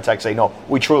counterattack, say, no,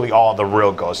 we truly are the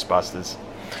real Ghostbusters.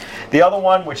 The other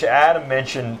one, which Adam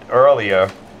mentioned earlier,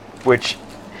 which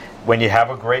when you have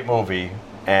a great movie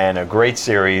and a great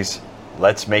series,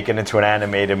 let's make it into an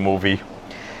animated movie.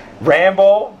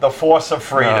 Rambo, The Force of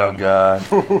Freedom. Oh, God.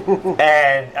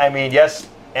 And, I mean, yes,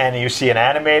 and you see an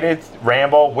animated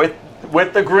Rambo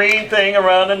with the green thing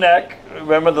around the neck.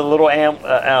 Remember the little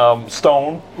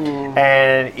stone?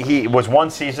 And he was one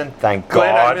season, thank God.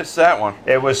 Glad I missed that one.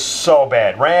 It was so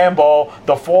bad. Rambo,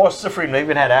 The Force of Freedom. They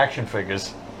even had action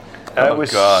figures. It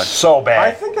was so bad.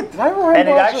 I think it. Did I have a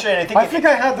Rambo I think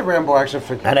I had the Rambo action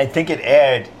figure. And I think it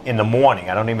aired in the morning.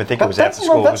 I don't even think it was after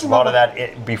school. It was part of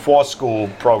that before school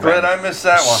program. Glad I missed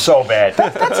that one. So bad.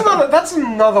 That's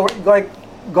another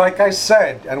like I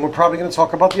said, and we're probably going to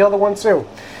talk about the other one too.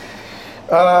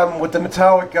 With the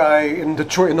metallic guy in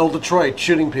Detroit, in old Detroit,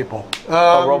 shooting people.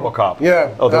 RoboCop.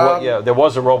 Yeah. Oh, there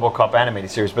was a RoboCop animated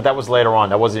series, but that was later on.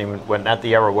 That wasn't even at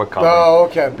the era we're covering. Oh,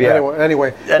 okay. Yeah.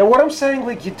 Anyway. And what I'm saying,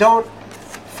 like, you don't.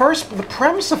 The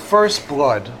premise of First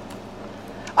Blood.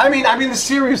 I mean, the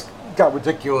series got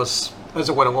ridiculous as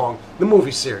it went along. The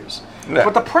movie series. Yeah.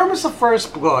 But the premise of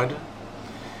First Blood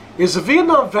is a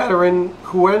Vietnam veteran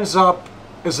who ends up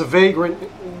as a vagrant,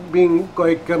 being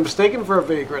mistaken for a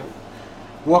vagrant.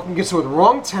 Walking into the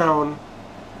wrong town,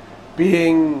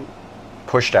 being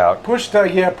pushed out by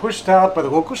the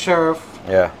local sheriff.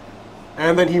 Yeah.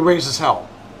 And then he raises hell,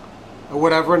 or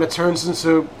whatever, and it turns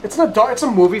into it's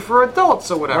a movie for adults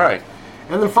or whatever. Right.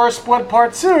 And then First Blood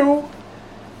Part 2.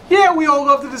 Yeah, we all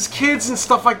loved it as kids and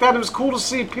stuff like that. It was cool to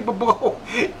see people blow.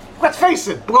 Let's face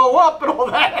it, blow up and all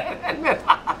that.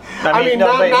 Now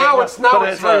it's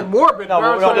very morbid.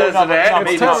 But it's an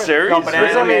animated series. No, but an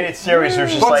animated series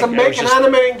was just like... to make an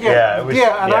animated...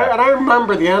 I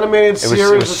remember the animated series.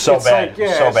 It was so bad.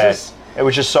 So bad. It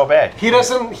was just so bad. He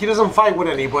doesn't fight with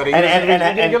anybody.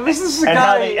 This is a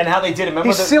guy... And how they did it. Remember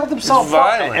he sealed himself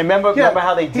up. And remember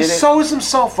how they did it? He sews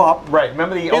himself up. Right.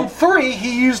 Remember In 3,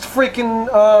 he used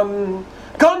freaking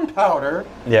gunpowder.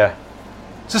 Yeah.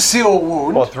 To seal a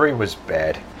wound. Well, 3 was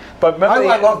bad. But remember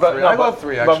I love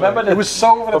 3, actually. But remember it was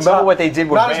so over the top. Remember what they did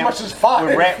with Not as much as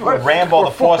 5. With Rambo,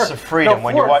 The Force of Freedom.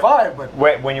 No, 4 and 5,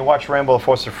 but... When you watch Rambo, The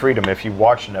Force of Freedom, if you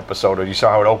watched an episode or you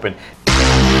saw how it opened...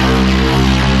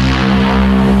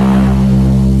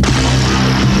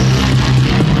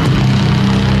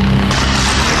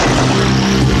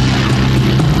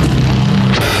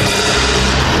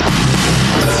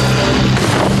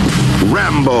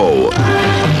 Rambo.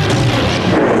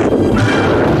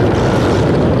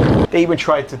 They even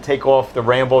tried to take off the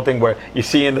Rambo thing where you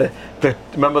see in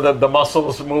remember the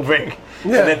muscles moving,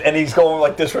 and he's going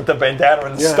like this with the bandana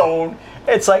and the stone.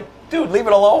 It's like dude, leave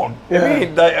it alone. Yeah.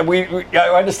 I mean, I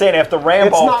understand after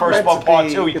Rambo first one,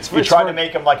 part two, you tried to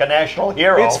make him like a national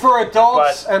hero. It's for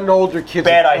adults and older kids.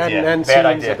 Bad idea. And bad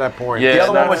teens idea at that point. Yeah, the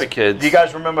other not one was for kids. Do you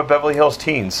guys remember Beverly Hills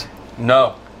Teens?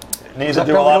 No. Neither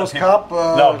do a lot of people. Cop,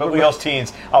 no, Beverly Hills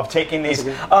Teens. Of taking these,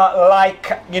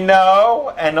 like, you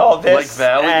know, and all this. Like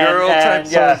Valley Girl type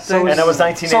yeah, thing? and it was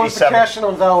 1987. So it's the Cash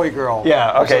on Valley Girl.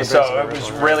 Yeah, okay, so it was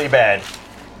really bad.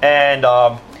 And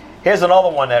here's another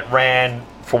one that ran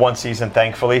for one season,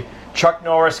 thankfully. Chuck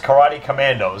Norris Karate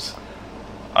Commandos.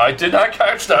 I did not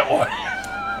catch that one.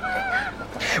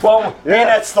 Well, me and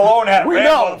that Stallone had We Rambo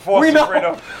know. and Force of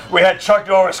Freedom. We had Chuck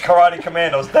Norris Karate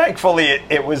Commandos. Thankfully,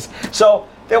 it was... So,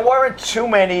 there weren't too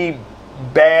many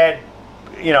bad,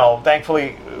 you know,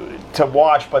 thankfully, to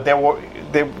watch, but there were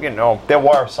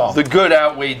some. The good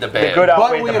outweighed the bad. The good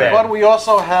outweighed the bad. But we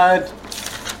also had,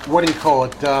 what do you call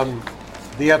it,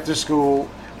 the after school...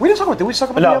 Did we talk about the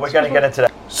after No, we're going to get into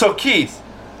that. So, Keith,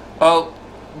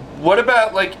 what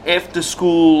about, like,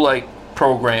 after-school, like,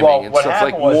 programming and stuff,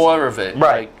 like, more of it?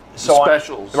 Right. Like, So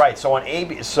specials. On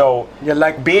AB, so you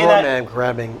like being program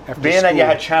grabbing after being school. that you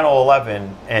had Channel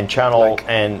 11 and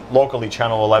and locally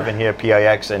Channel 11 here,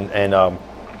 PIX and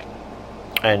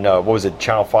what was it,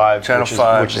 Channel 5,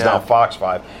 which is now Fox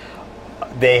 5.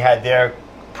 They had their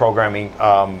programming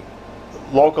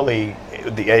locally.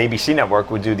 The ABC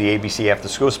network would do the ABC after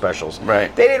school specials.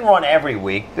 Right. They didn't run every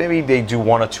week. Maybe they do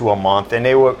one or two a month, and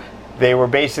they were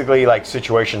basically like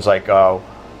situations like.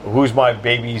 Who's my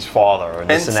baby's father and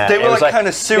this and that. They were like kind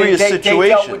of serious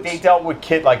situations. They dealt with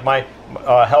kid like my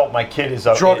help my kid is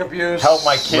drug abuse. Help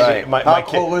my kid my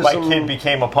kid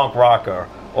became a punk rocker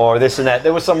or this and that.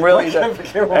 There was some really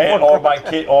or my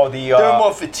kid or the they were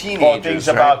more for teenagers. Or things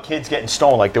about kids getting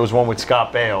stoned. Like there was one with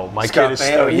Scott Bale. My Scott kid is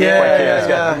Bale, stoned.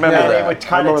 yeah. Remember they would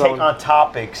kind of take on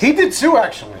topics. He did too,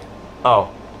 actually. Oh.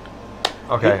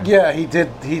 Okay. He did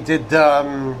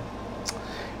The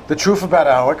Truth About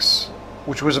Alex,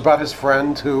 which was about his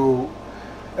friend who,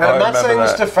 and I'm not saying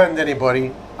this to offend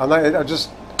anybody. I'm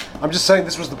just saying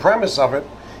this was the premise of it.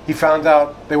 He found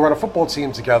out they were on a football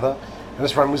team together, and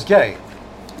his friend was gay.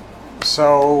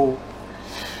 So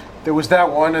there was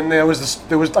that one, and there was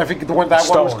I think one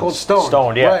was called Stoned.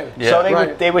 Stoned, yeah. Right. Yeah.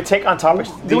 So they would take on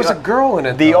topics. There was a girl in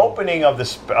it. The opening of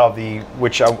the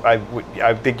which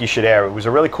I think you should air. It was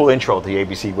a really cool intro to the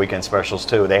ABC weekend specials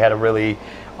too. They had a really.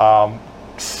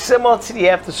 Similar to the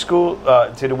after school,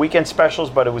 to the weekend specials,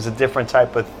 but it was a different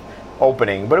type of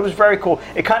opening. But it was very cool.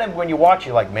 It kind of, when you watch,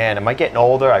 you're like, man, am I getting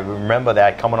older? I remember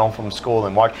that coming home from school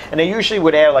and watch. And they usually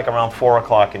would air like around 4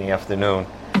 o'clock in the afternoon.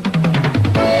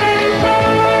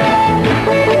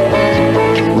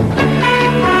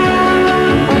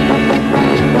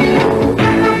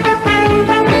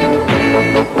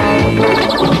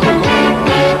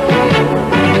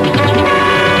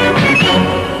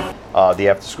 The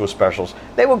after-school specials,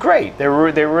 they were great. They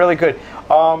were really good.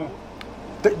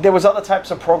 There was other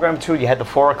types of program too. You had the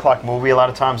 4 o'clock movie a lot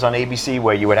of times on ABC,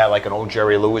 where you would have like an old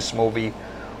Jerry Lewis movie,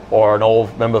 or an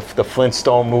old, remember the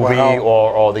Flintstone movie,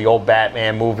 or the old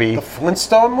Batman movie. The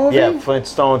Flintstone movie? Yeah,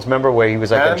 Flintstones. Remember where he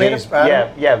was like Animated? a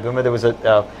James? Yeah. Remember there was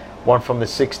a one from the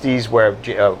 '60s where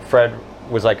Fred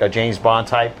was like a James Bond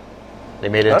type. They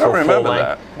made it into a full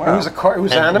length. Wow. It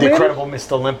was animated. The Incredible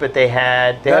Mr. Limpet. They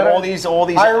had all these.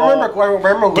 I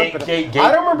remember Limpet.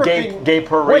 I don't remember Gay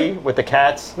Parade with the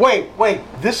cats. Wait.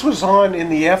 This was on in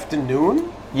the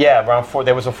afternoon. Yeah, around 4.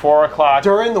 There was a 4 o'clock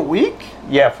during the week.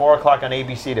 Yeah, 4 o'clock on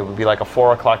ABC. There would be like a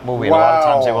 4 o'clock movie, and a lot of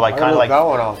times they were like kind of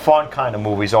like fun kind of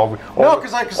movies. No,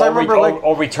 because I remember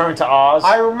or Return to Oz.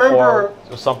 I remember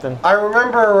or something. I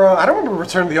remember. I don't remember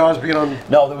Return to the Oz being on.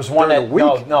 No, there was one that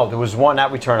no, there was one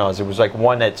not Return to Oz. It was like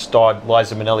one that starred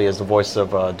Liza Minnelli as the voice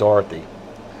of Dorothy.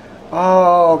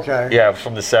 Oh, okay. Yeah,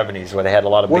 from the 70s where they had a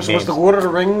lot of big names. Was the Lord of the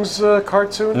Rings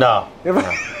cartoon? No.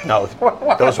 Those were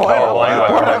horrible.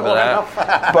 I remember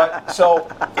that. But so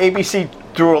ABC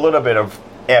threw a little bit of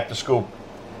after-school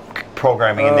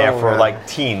programming in there for like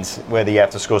teens, where the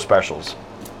after-school specials.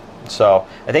 So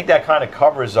I think that kind of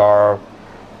covers our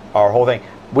whole thing.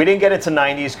 We didn't get into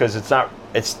 90s because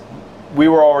we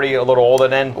were already a little older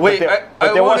then. Wait,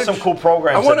 but there was some cool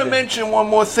programs. I want to mention one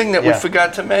more thing that we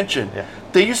forgot to mention. Yeah.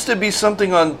 There used to be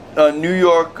something on New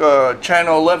York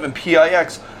Channel 11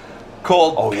 PIX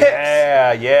called Pix.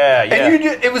 Yeah. And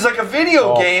it was like a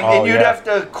video game, and you'd have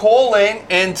to call in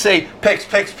and say Pix,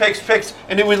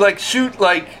 and it would like shoot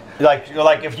like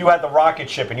if you had the rocket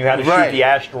ship and you had to shoot the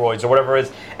asteroids or whatever it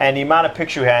is, and the amount of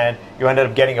picks you had, you ended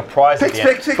up getting a prize at the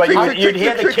end. But you'd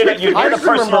hear the kid, you'd hear the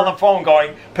person on the phone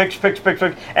going picks,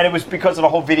 and it was because of the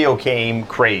whole video game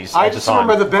craze. I just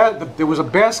remember there was a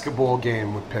basketball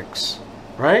game with picks.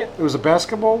 right? It was a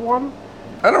basketball one.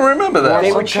 I don't remember that.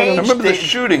 They would change. I remember the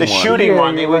shooting The one. shooting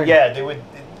one. They would. right. Yeah, they would.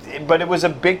 But it was a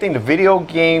big thing. The video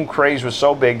game craze was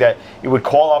so big that you would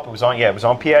call up. It was on. Yeah, it was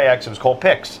on PIX. It was called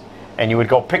Pix, and you would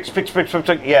go Pix.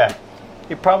 Yeah,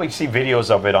 you'd probably see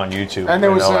videos of it on YouTube. And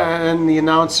there was, and the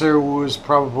announcer was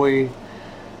probably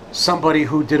somebody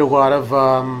who did a lot of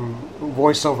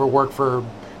voiceover work for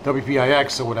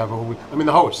WPIX or whatever. I mean,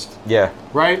 the host. Yeah.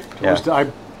 Right. Yeah.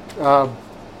 It was,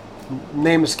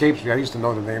 name escapes me. I used to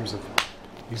know the names of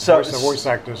these voice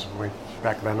actors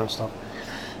back then and stuff.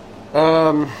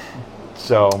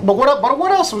 So. But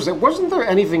what else was there? Wasn't there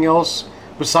anything else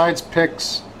besides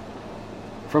Pix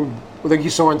from like you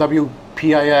saw on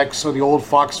WPIX or the old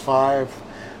Fox 5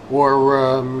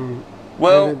 or?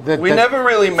 Well, we never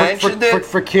really mentioned it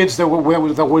for kids. There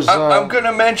was. I'm going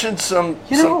to mention some.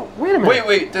 Wait a minute.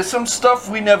 Wait. There's some stuff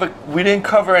we didn't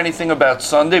cover anything about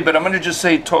Sunday, but I'm going to just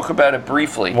talk about it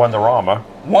briefly. Wonderama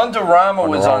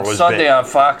was on Sunday big. on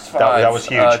Fox 5. That was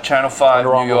huge. Channel 5,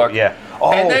 New York. Yeah.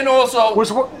 And then also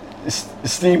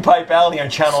Steam Pipe Alley on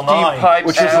Channel 9,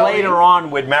 which was later on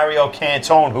with Mario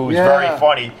Cantone, who was very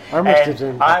funny.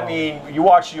 I mean, you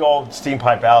watch the old Steam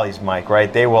Pipe Alleys, Mike,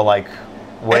 right? They were like.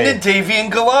 And then Davy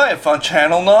and Goliath on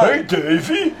Channel 9. Hey,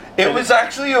 Davy! It was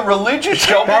actually a religious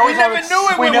show, but we never knew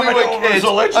it when we were kids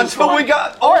until we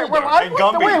got older. And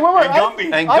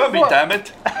Gumby, damn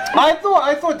it.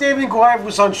 I thought Davy and Goliath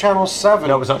was on Channel 7.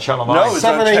 No, it was on Channel 9. No, it was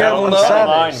on Channel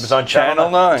 9. It was on Channel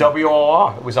 9.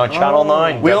 WOR. It was on Channel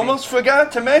 9. We almost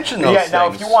forgot to mention those things.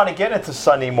 Now, if you want to get into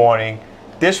Sunday morning,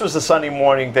 this was the Sunday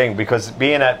morning thing because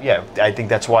I think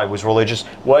that's why it was religious,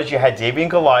 was you had Davy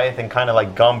and Goliath and kind of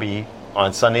like Gumby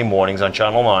on Sunday mornings on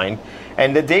Channel 9,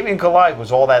 and the Davy and Goliath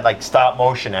was all that like stop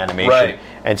motion animation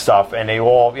and stuff, and they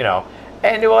all, and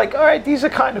they were like, all right, these are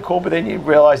kind of cool, but then you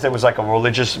realize there was like a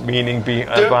religious meaning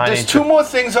behind it. There's two more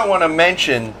things I want to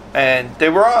mention, and they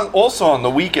were also on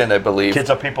the weekend, I believe. Kids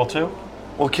Are People Too?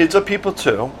 Well, Kids Are People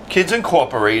Too. Kids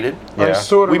Incorporated. Yeah. I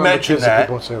sort of we mentioned Kids that. Are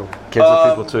People Too. Kids Are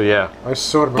People Too, yeah. I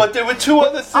sort of. But there were two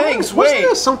other things. Wasn't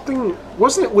there something?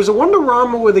 Wasn't it? Was it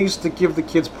Wonderama where they used to give the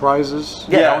kids prizes?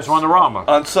 Yeah, that was Wonderama.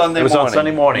 On Sunday morning. It was on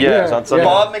Sunday morning. Yeah, it was on Sunday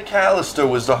Bob McAllister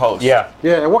was the host. Yeah.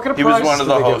 Yeah. What kind of He prizes? was one of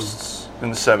the did they give hosts in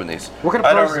the 70s. What kind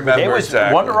of I don't prizes did remember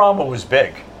exactly. Wonderama was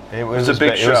big. It was a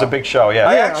big show. It was a big show, yeah.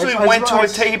 I actually went to a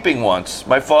taping once.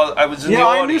 My father, I was in the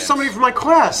audience. I knew somebody from my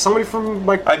class. Somebody from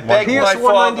my I begged my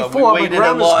father. We waited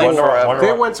in line forever.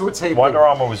 They went to a taping.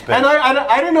 Wonderama was big. And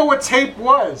I didn't know what tape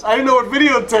was. I didn't know what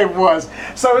videotape was.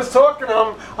 So I was talking to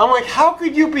him. I'm like, how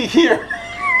could you be here?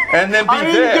 And then be I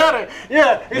didn't get it.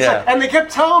 Yeah. It's like, and they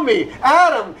kept telling me,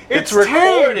 Adam, it's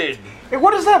recorded. Taped.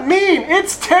 What does that mean?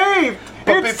 It's taped.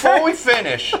 But before we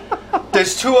finish,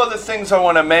 there's two other things I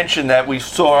want to mention that we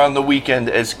saw on the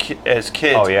weekend as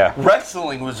kids. Oh yeah,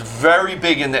 wrestling was very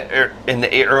big in the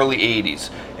early '80s.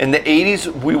 In the '80s,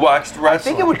 we watched wrestling. I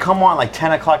think it would come on like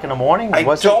 10 o'clock in the morning. I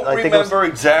don't remember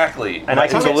exactly. And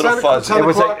it was a little fuzzy.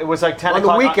 It was like 10 o'clock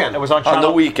on the weekend. It was on Channel,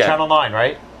 the weekend. Channel 9,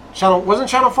 right? Wasn't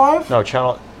Channel 5? No,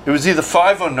 Channel. It was either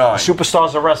 5 or 9.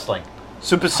 Superstars of Wrestling.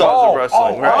 Superstars of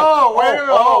Wrestling,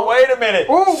 right? Wait a minute.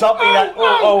 Something that.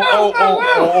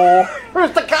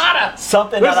 Where's the Carter?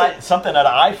 Something that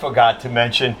I forgot to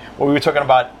mention when we were talking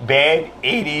about bad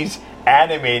 80s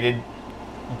animated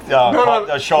shows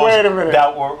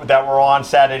that were on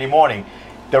Saturday morning.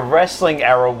 The wrestling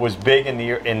era was big in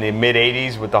the mid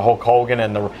 80s with the Hulk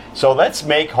Hogan so let's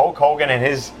make Hulk Hogan and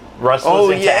his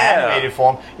wrestlers into animated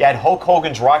form. You had Hulk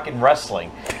Hogan's Rockin'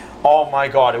 Wrestling. Oh my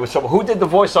God! It was so. Who did the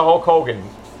voice of Hulk Hogan?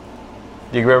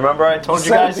 Do you remember? I told you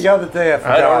guys the other day.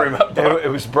 I don't remember. It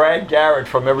was Brad Garrett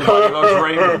from Everybody Loves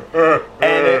Raymond.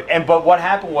 But what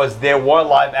happened was there were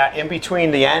live in between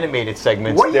the animed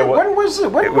segments. When was it?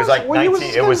 It was like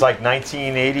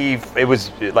 1980. It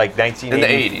was like 1980 in the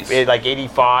 80s, like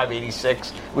 85, 86.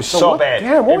 It was so bad.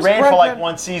 Damn, it ran for like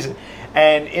one season.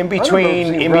 And in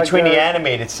between the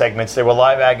animated segments, there were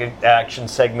live action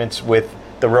segments with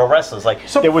the real wrestlers.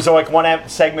 There was like one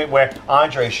segment where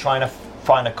Andre's trying to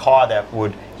find a car that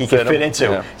he could fit into.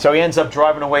 Yeah. So he ends up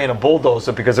driving away in a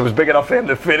bulldozer because it was big enough for him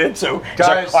to fit into.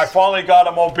 Guys, I finally got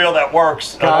a mobile that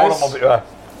works. Guys,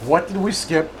 what did we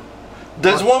skip?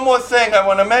 There's one more thing I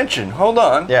want to mention. Hold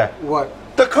on. Yeah. What?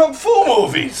 The Kung Fu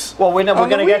movies. Well, we're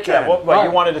going to get to that. What you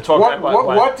wanted to talk about?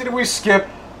 What did we skip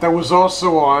that was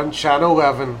also on Channel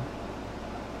 11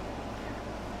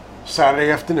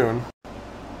 Saturday afternoon?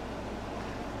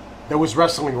 That was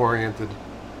wrestling oriented.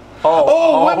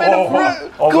 Women of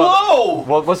Glow.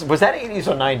 Well, was that 80s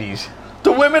or 90s?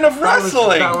 The Women of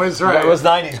Wrestling. That was right. That was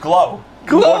 90s. Glow.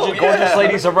 Gorgeous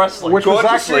Ladies of Wrestling. Which was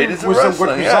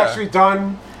actually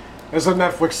done as a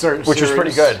Netflix series. Which was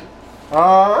pretty good.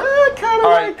 Kind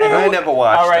of like that. I never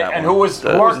watched All right, that and one. who was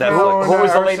The who was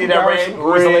Netflix. the lady that ran? Who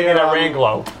was the lady that ran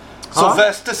Glow?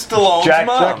 Sylvester Stallone's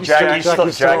mom. Jackie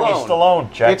Stallone.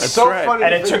 It's so funny.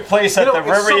 And it took place at the it's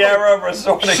so Riviera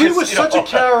Resort. She was such a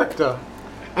character.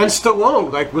 And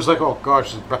Stallone was like, oh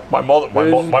gosh, my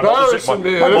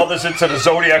mother's into the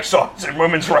Zodiac signs and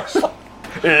women's wrestling.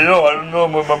 You know, I don't know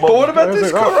my mother. But what about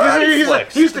this karate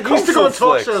flicks? He used to go on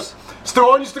talk shows.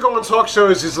 Stallone used to go on talk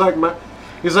shows. He's like,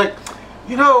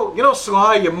 you know,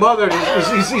 Sly, your mother.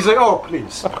 He's like, oh,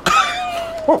 please.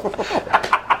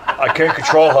 I can't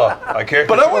control her. I can't.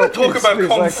 But I want to talk about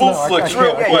kung fu flicks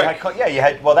real quick. You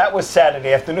had. Well, that was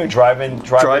Saturday afternoon drive-in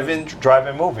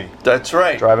movie. That's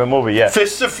right. Drive-in movie. Yeah.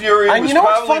 Fists of Fury was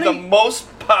probably the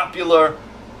most popular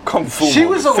kung fu movie. She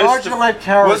was a larger-than-life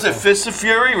character. Was it Fists of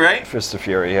Fury, right? Fists of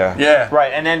Fury, yeah. Yeah.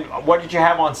 Right, and then what did you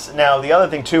have on? Now the other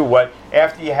thing too,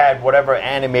 after you had whatever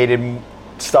animated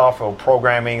stuff or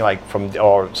programming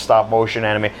or stop motion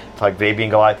anime like Baby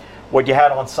and Goliath. What you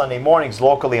had on Sunday mornings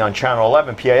locally on Channel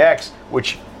 11 PAX,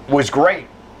 which was great,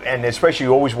 and especially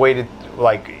you always waited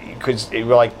because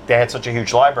they had such a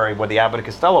huge library with the Abbott and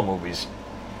Costello movies,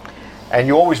 and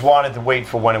you always wanted to wait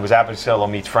for when it was Abbott and Costello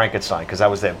meets Frankenstein because that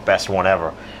was their best one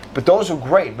ever. But those were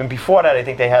great. And before that, I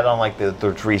think they had on the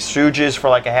Three Stooges for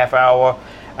a half hour.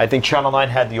 I think Channel 9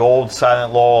 had the old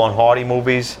Silent Laurel and Hardy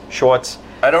movies shorts.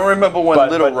 I don't remember when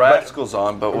Little Rascals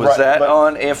on, but was that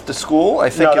on after school?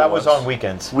 I think no, that was on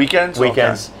weekends. Weekends?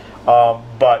 Weekends. Okay.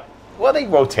 But they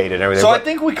rotated and everything. So I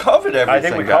think we covered everything. I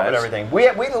think we covered everything. We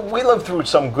lived through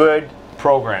some good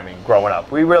programming growing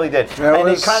up. We really did.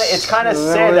 It's kind of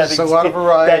sad that a lot of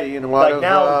variety and a lot of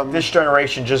now this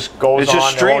generation just goes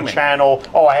on their own channel.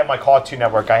 Oh, I have my Cartoon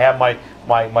Network. I have my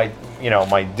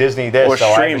Disney this. Or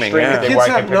so streaming. I have Kids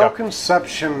have no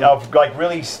conception of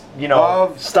really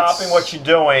stopping what you're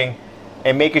doing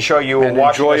and making sure you were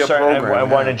watching enjoy a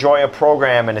program, and enjoy a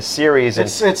program and a series, and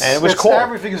it was cool.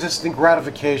 Everything is instant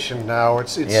gratification now.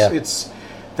 It's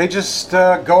they just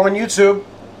go on YouTube.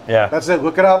 Yeah, that's it.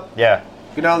 Look it up. Yeah.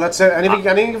 That's it. Anything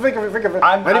you think of it.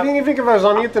 Anything you think of it is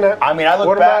on the internet. I mean, I look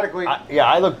automatically.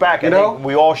 I look back. I think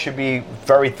we all should be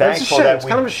very thankful that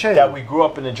we grew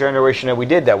up in the generation that we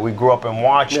did. That we grew up and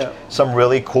watched some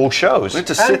really cool shows. We had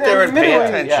to sit there and pay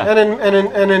attention.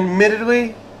 And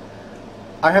admittedly,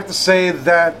 I have to say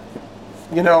that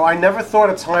I never thought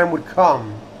a time would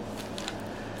come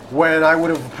when I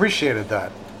would have appreciated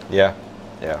that. Yeah.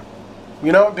 Yeah.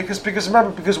 Because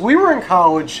remember, because we were in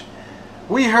college,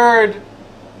 we heard.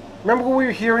 Remember what we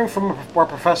were hearing from our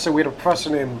professor? We had a professor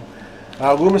named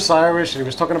Loomis Irish, and he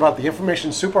was talking about the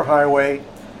information superhighway.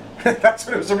 That's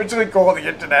what it was originally called, the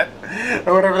internet,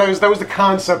 or whatever. That was the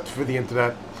concept for the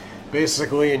internet,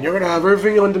 basically. And you're gonna have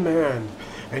everything on demand,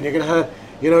 and you're gonna have,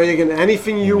 you're gonna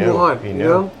anything you want. He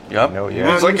knew. Yep.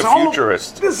 It's like a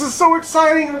futurist. This is so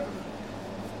exciting.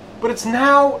 But it's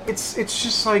now. It's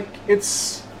just like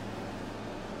it's.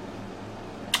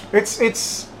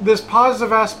 There's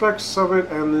positive aspects of it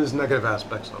and there's negative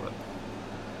aspects of it.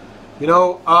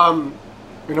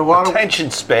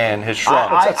 Attention span has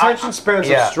shrunk. Attention spans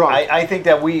have shrunk. I think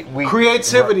that we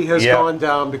creativity has gone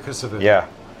down because of it. Yeah.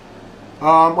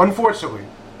 Unfortunately,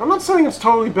 I'm not saying it's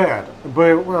totally bad,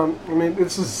 but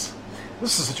this is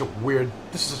such a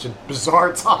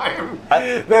bizarre time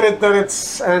that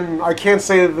it's, and I can't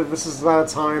say that this is not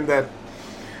a time that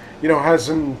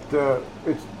hasn't.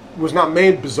 It was not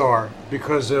made bizarre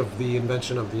because of the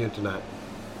invention of the internet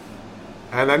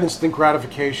and that instant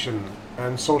gratification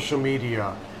and social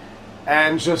media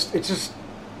and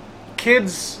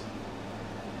kids.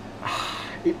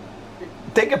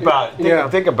 Think about it.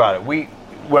 Think about it.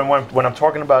 When I'm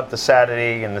talking about the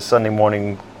Saturday and the Sunday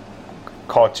morning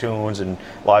cartoons and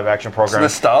live action programs,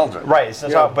 it's nostalgia, right? It's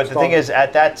nostalgia. But the thing is,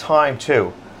 at that time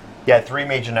too, you had 3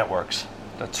 major networks.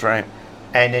 That's right.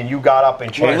 And then you got up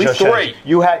and changed. Only 3.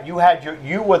 You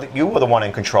were the one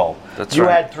in control. That's you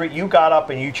right. had 3. You got up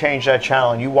and you changed that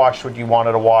channel and you watched what you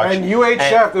wanted to watch. And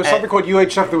UHF, there was something called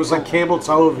UHF that was like cable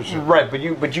television. Right, but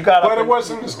you got up. But it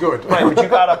wasn't as good. Right, but you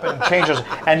got up and changed those.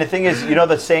 And the thing is,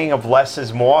 the saying of less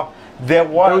is more. There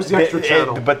was the extra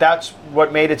channel. But that's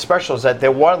what made it special, is that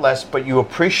there were less, but you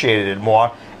appreciated it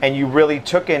more, and you really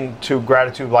took into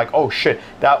gratitude, like, oh shit,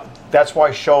 that's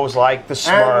why shows like the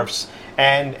Smurfs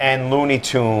and Looney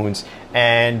Tunes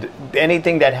and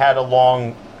anything that had a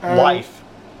long life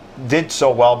did so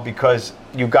well because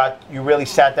you really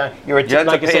sat down. You had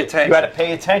to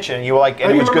pay attention, and you were like,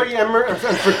 and it was good.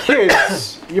 And for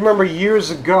kids, you remember years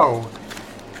ago.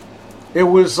 It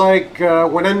was like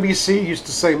when NBC used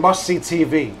to say must-see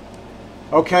TV,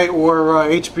 okay, or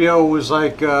HBO was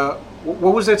like,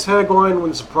 what was their tagline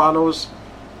when Sopranos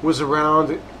was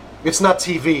around? It's not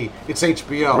TV. It's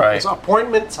HBO. Right. It's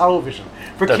appointment television.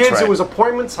 For That's kids, right. it was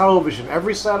appointment television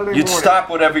every Saturday You'd morning. stop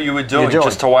whatever you were doing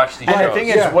just to watch these And shows. the thing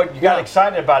is, what you got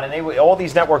excited about, and all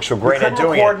these networks were great at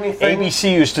doing it.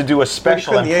 ABC used to do a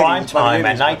special in prime time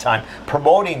at nighttime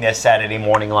promoting their Saturday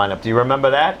morning lineup. Do you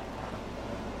remember that?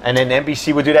 And then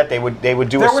NBC would do that. They would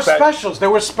do. There were specials.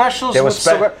 There were specials with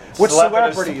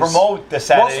celebrities to promote the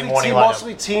Saturday morning lineup.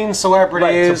 Mostly teen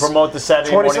celebrities. Right, to promote the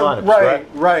Saturday morning lineup.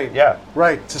 Right. Yeah.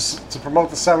 Right. To promote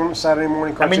the Saturday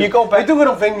morning cartoon. I mean, you go back. They do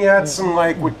little vignettes and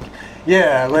like,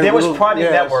 yeah. Like there was little,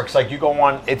 private networks. Like you go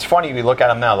on. It's funny. We look at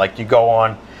them now. Like you go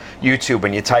on YouTube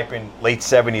and you type in late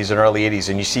 70s and early 80s,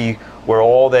 and you see where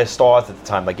all their stars at the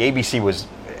time. Like ABC was.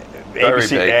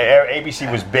 ABC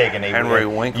was big, and they Henry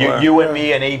Winkler. You and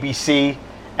Me and ABC,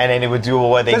 and then it would do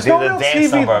where they There's do no the real dance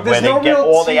TV number, there's where they no get real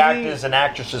all the TV actors and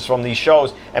actresses from these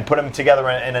shows and put them together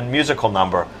in a musical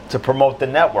number to promote the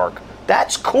network.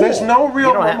 That's cool. There's no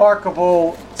real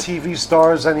remarkable TV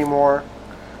stars anymore.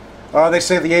 They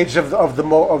say the age of the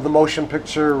motion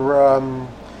picture,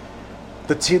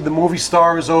 the movie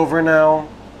star is over now.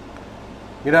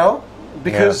 You know,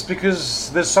 because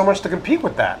there's so much to compete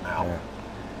with that now. Yeah.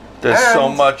 There's so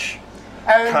much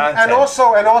content. And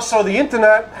also the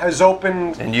internet has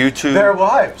opened and YouTube their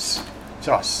lives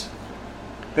to us.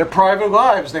 Their private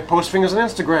lives. They post things on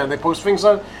Instagram. They post things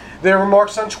on their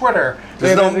remarks on Twitter.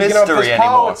 There's no mystery there's anymore.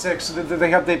 Politics.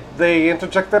 They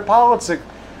interject their politics.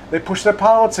 They push their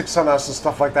politics on us and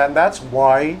stuff like that. And that's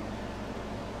why,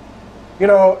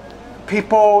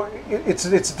 people. It's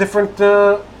a different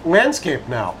landscape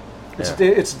now. It's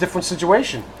a different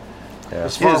situation. Yeah.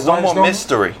 There's no more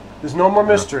mystery. There's no more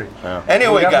mystery. Yeah.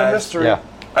 Anyway, guys, Yeah.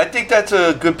 I think that's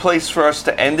a good place for us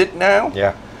to end it now.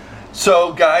 Yeah.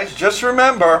 So, guys, just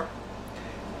remember,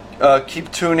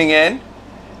 keep tuning in,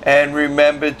 and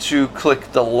remember to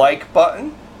click the like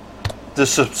button, the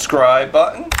subscribe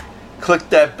button, click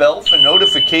that bell for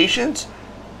notifications,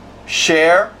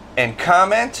 share, and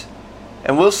comment,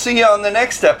 and we'll see you on the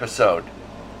next episode.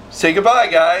 Say goodbye,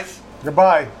 guys.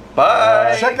 Goodbye.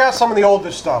 Bye. Check out some of the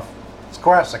older stuff. It's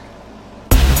classic.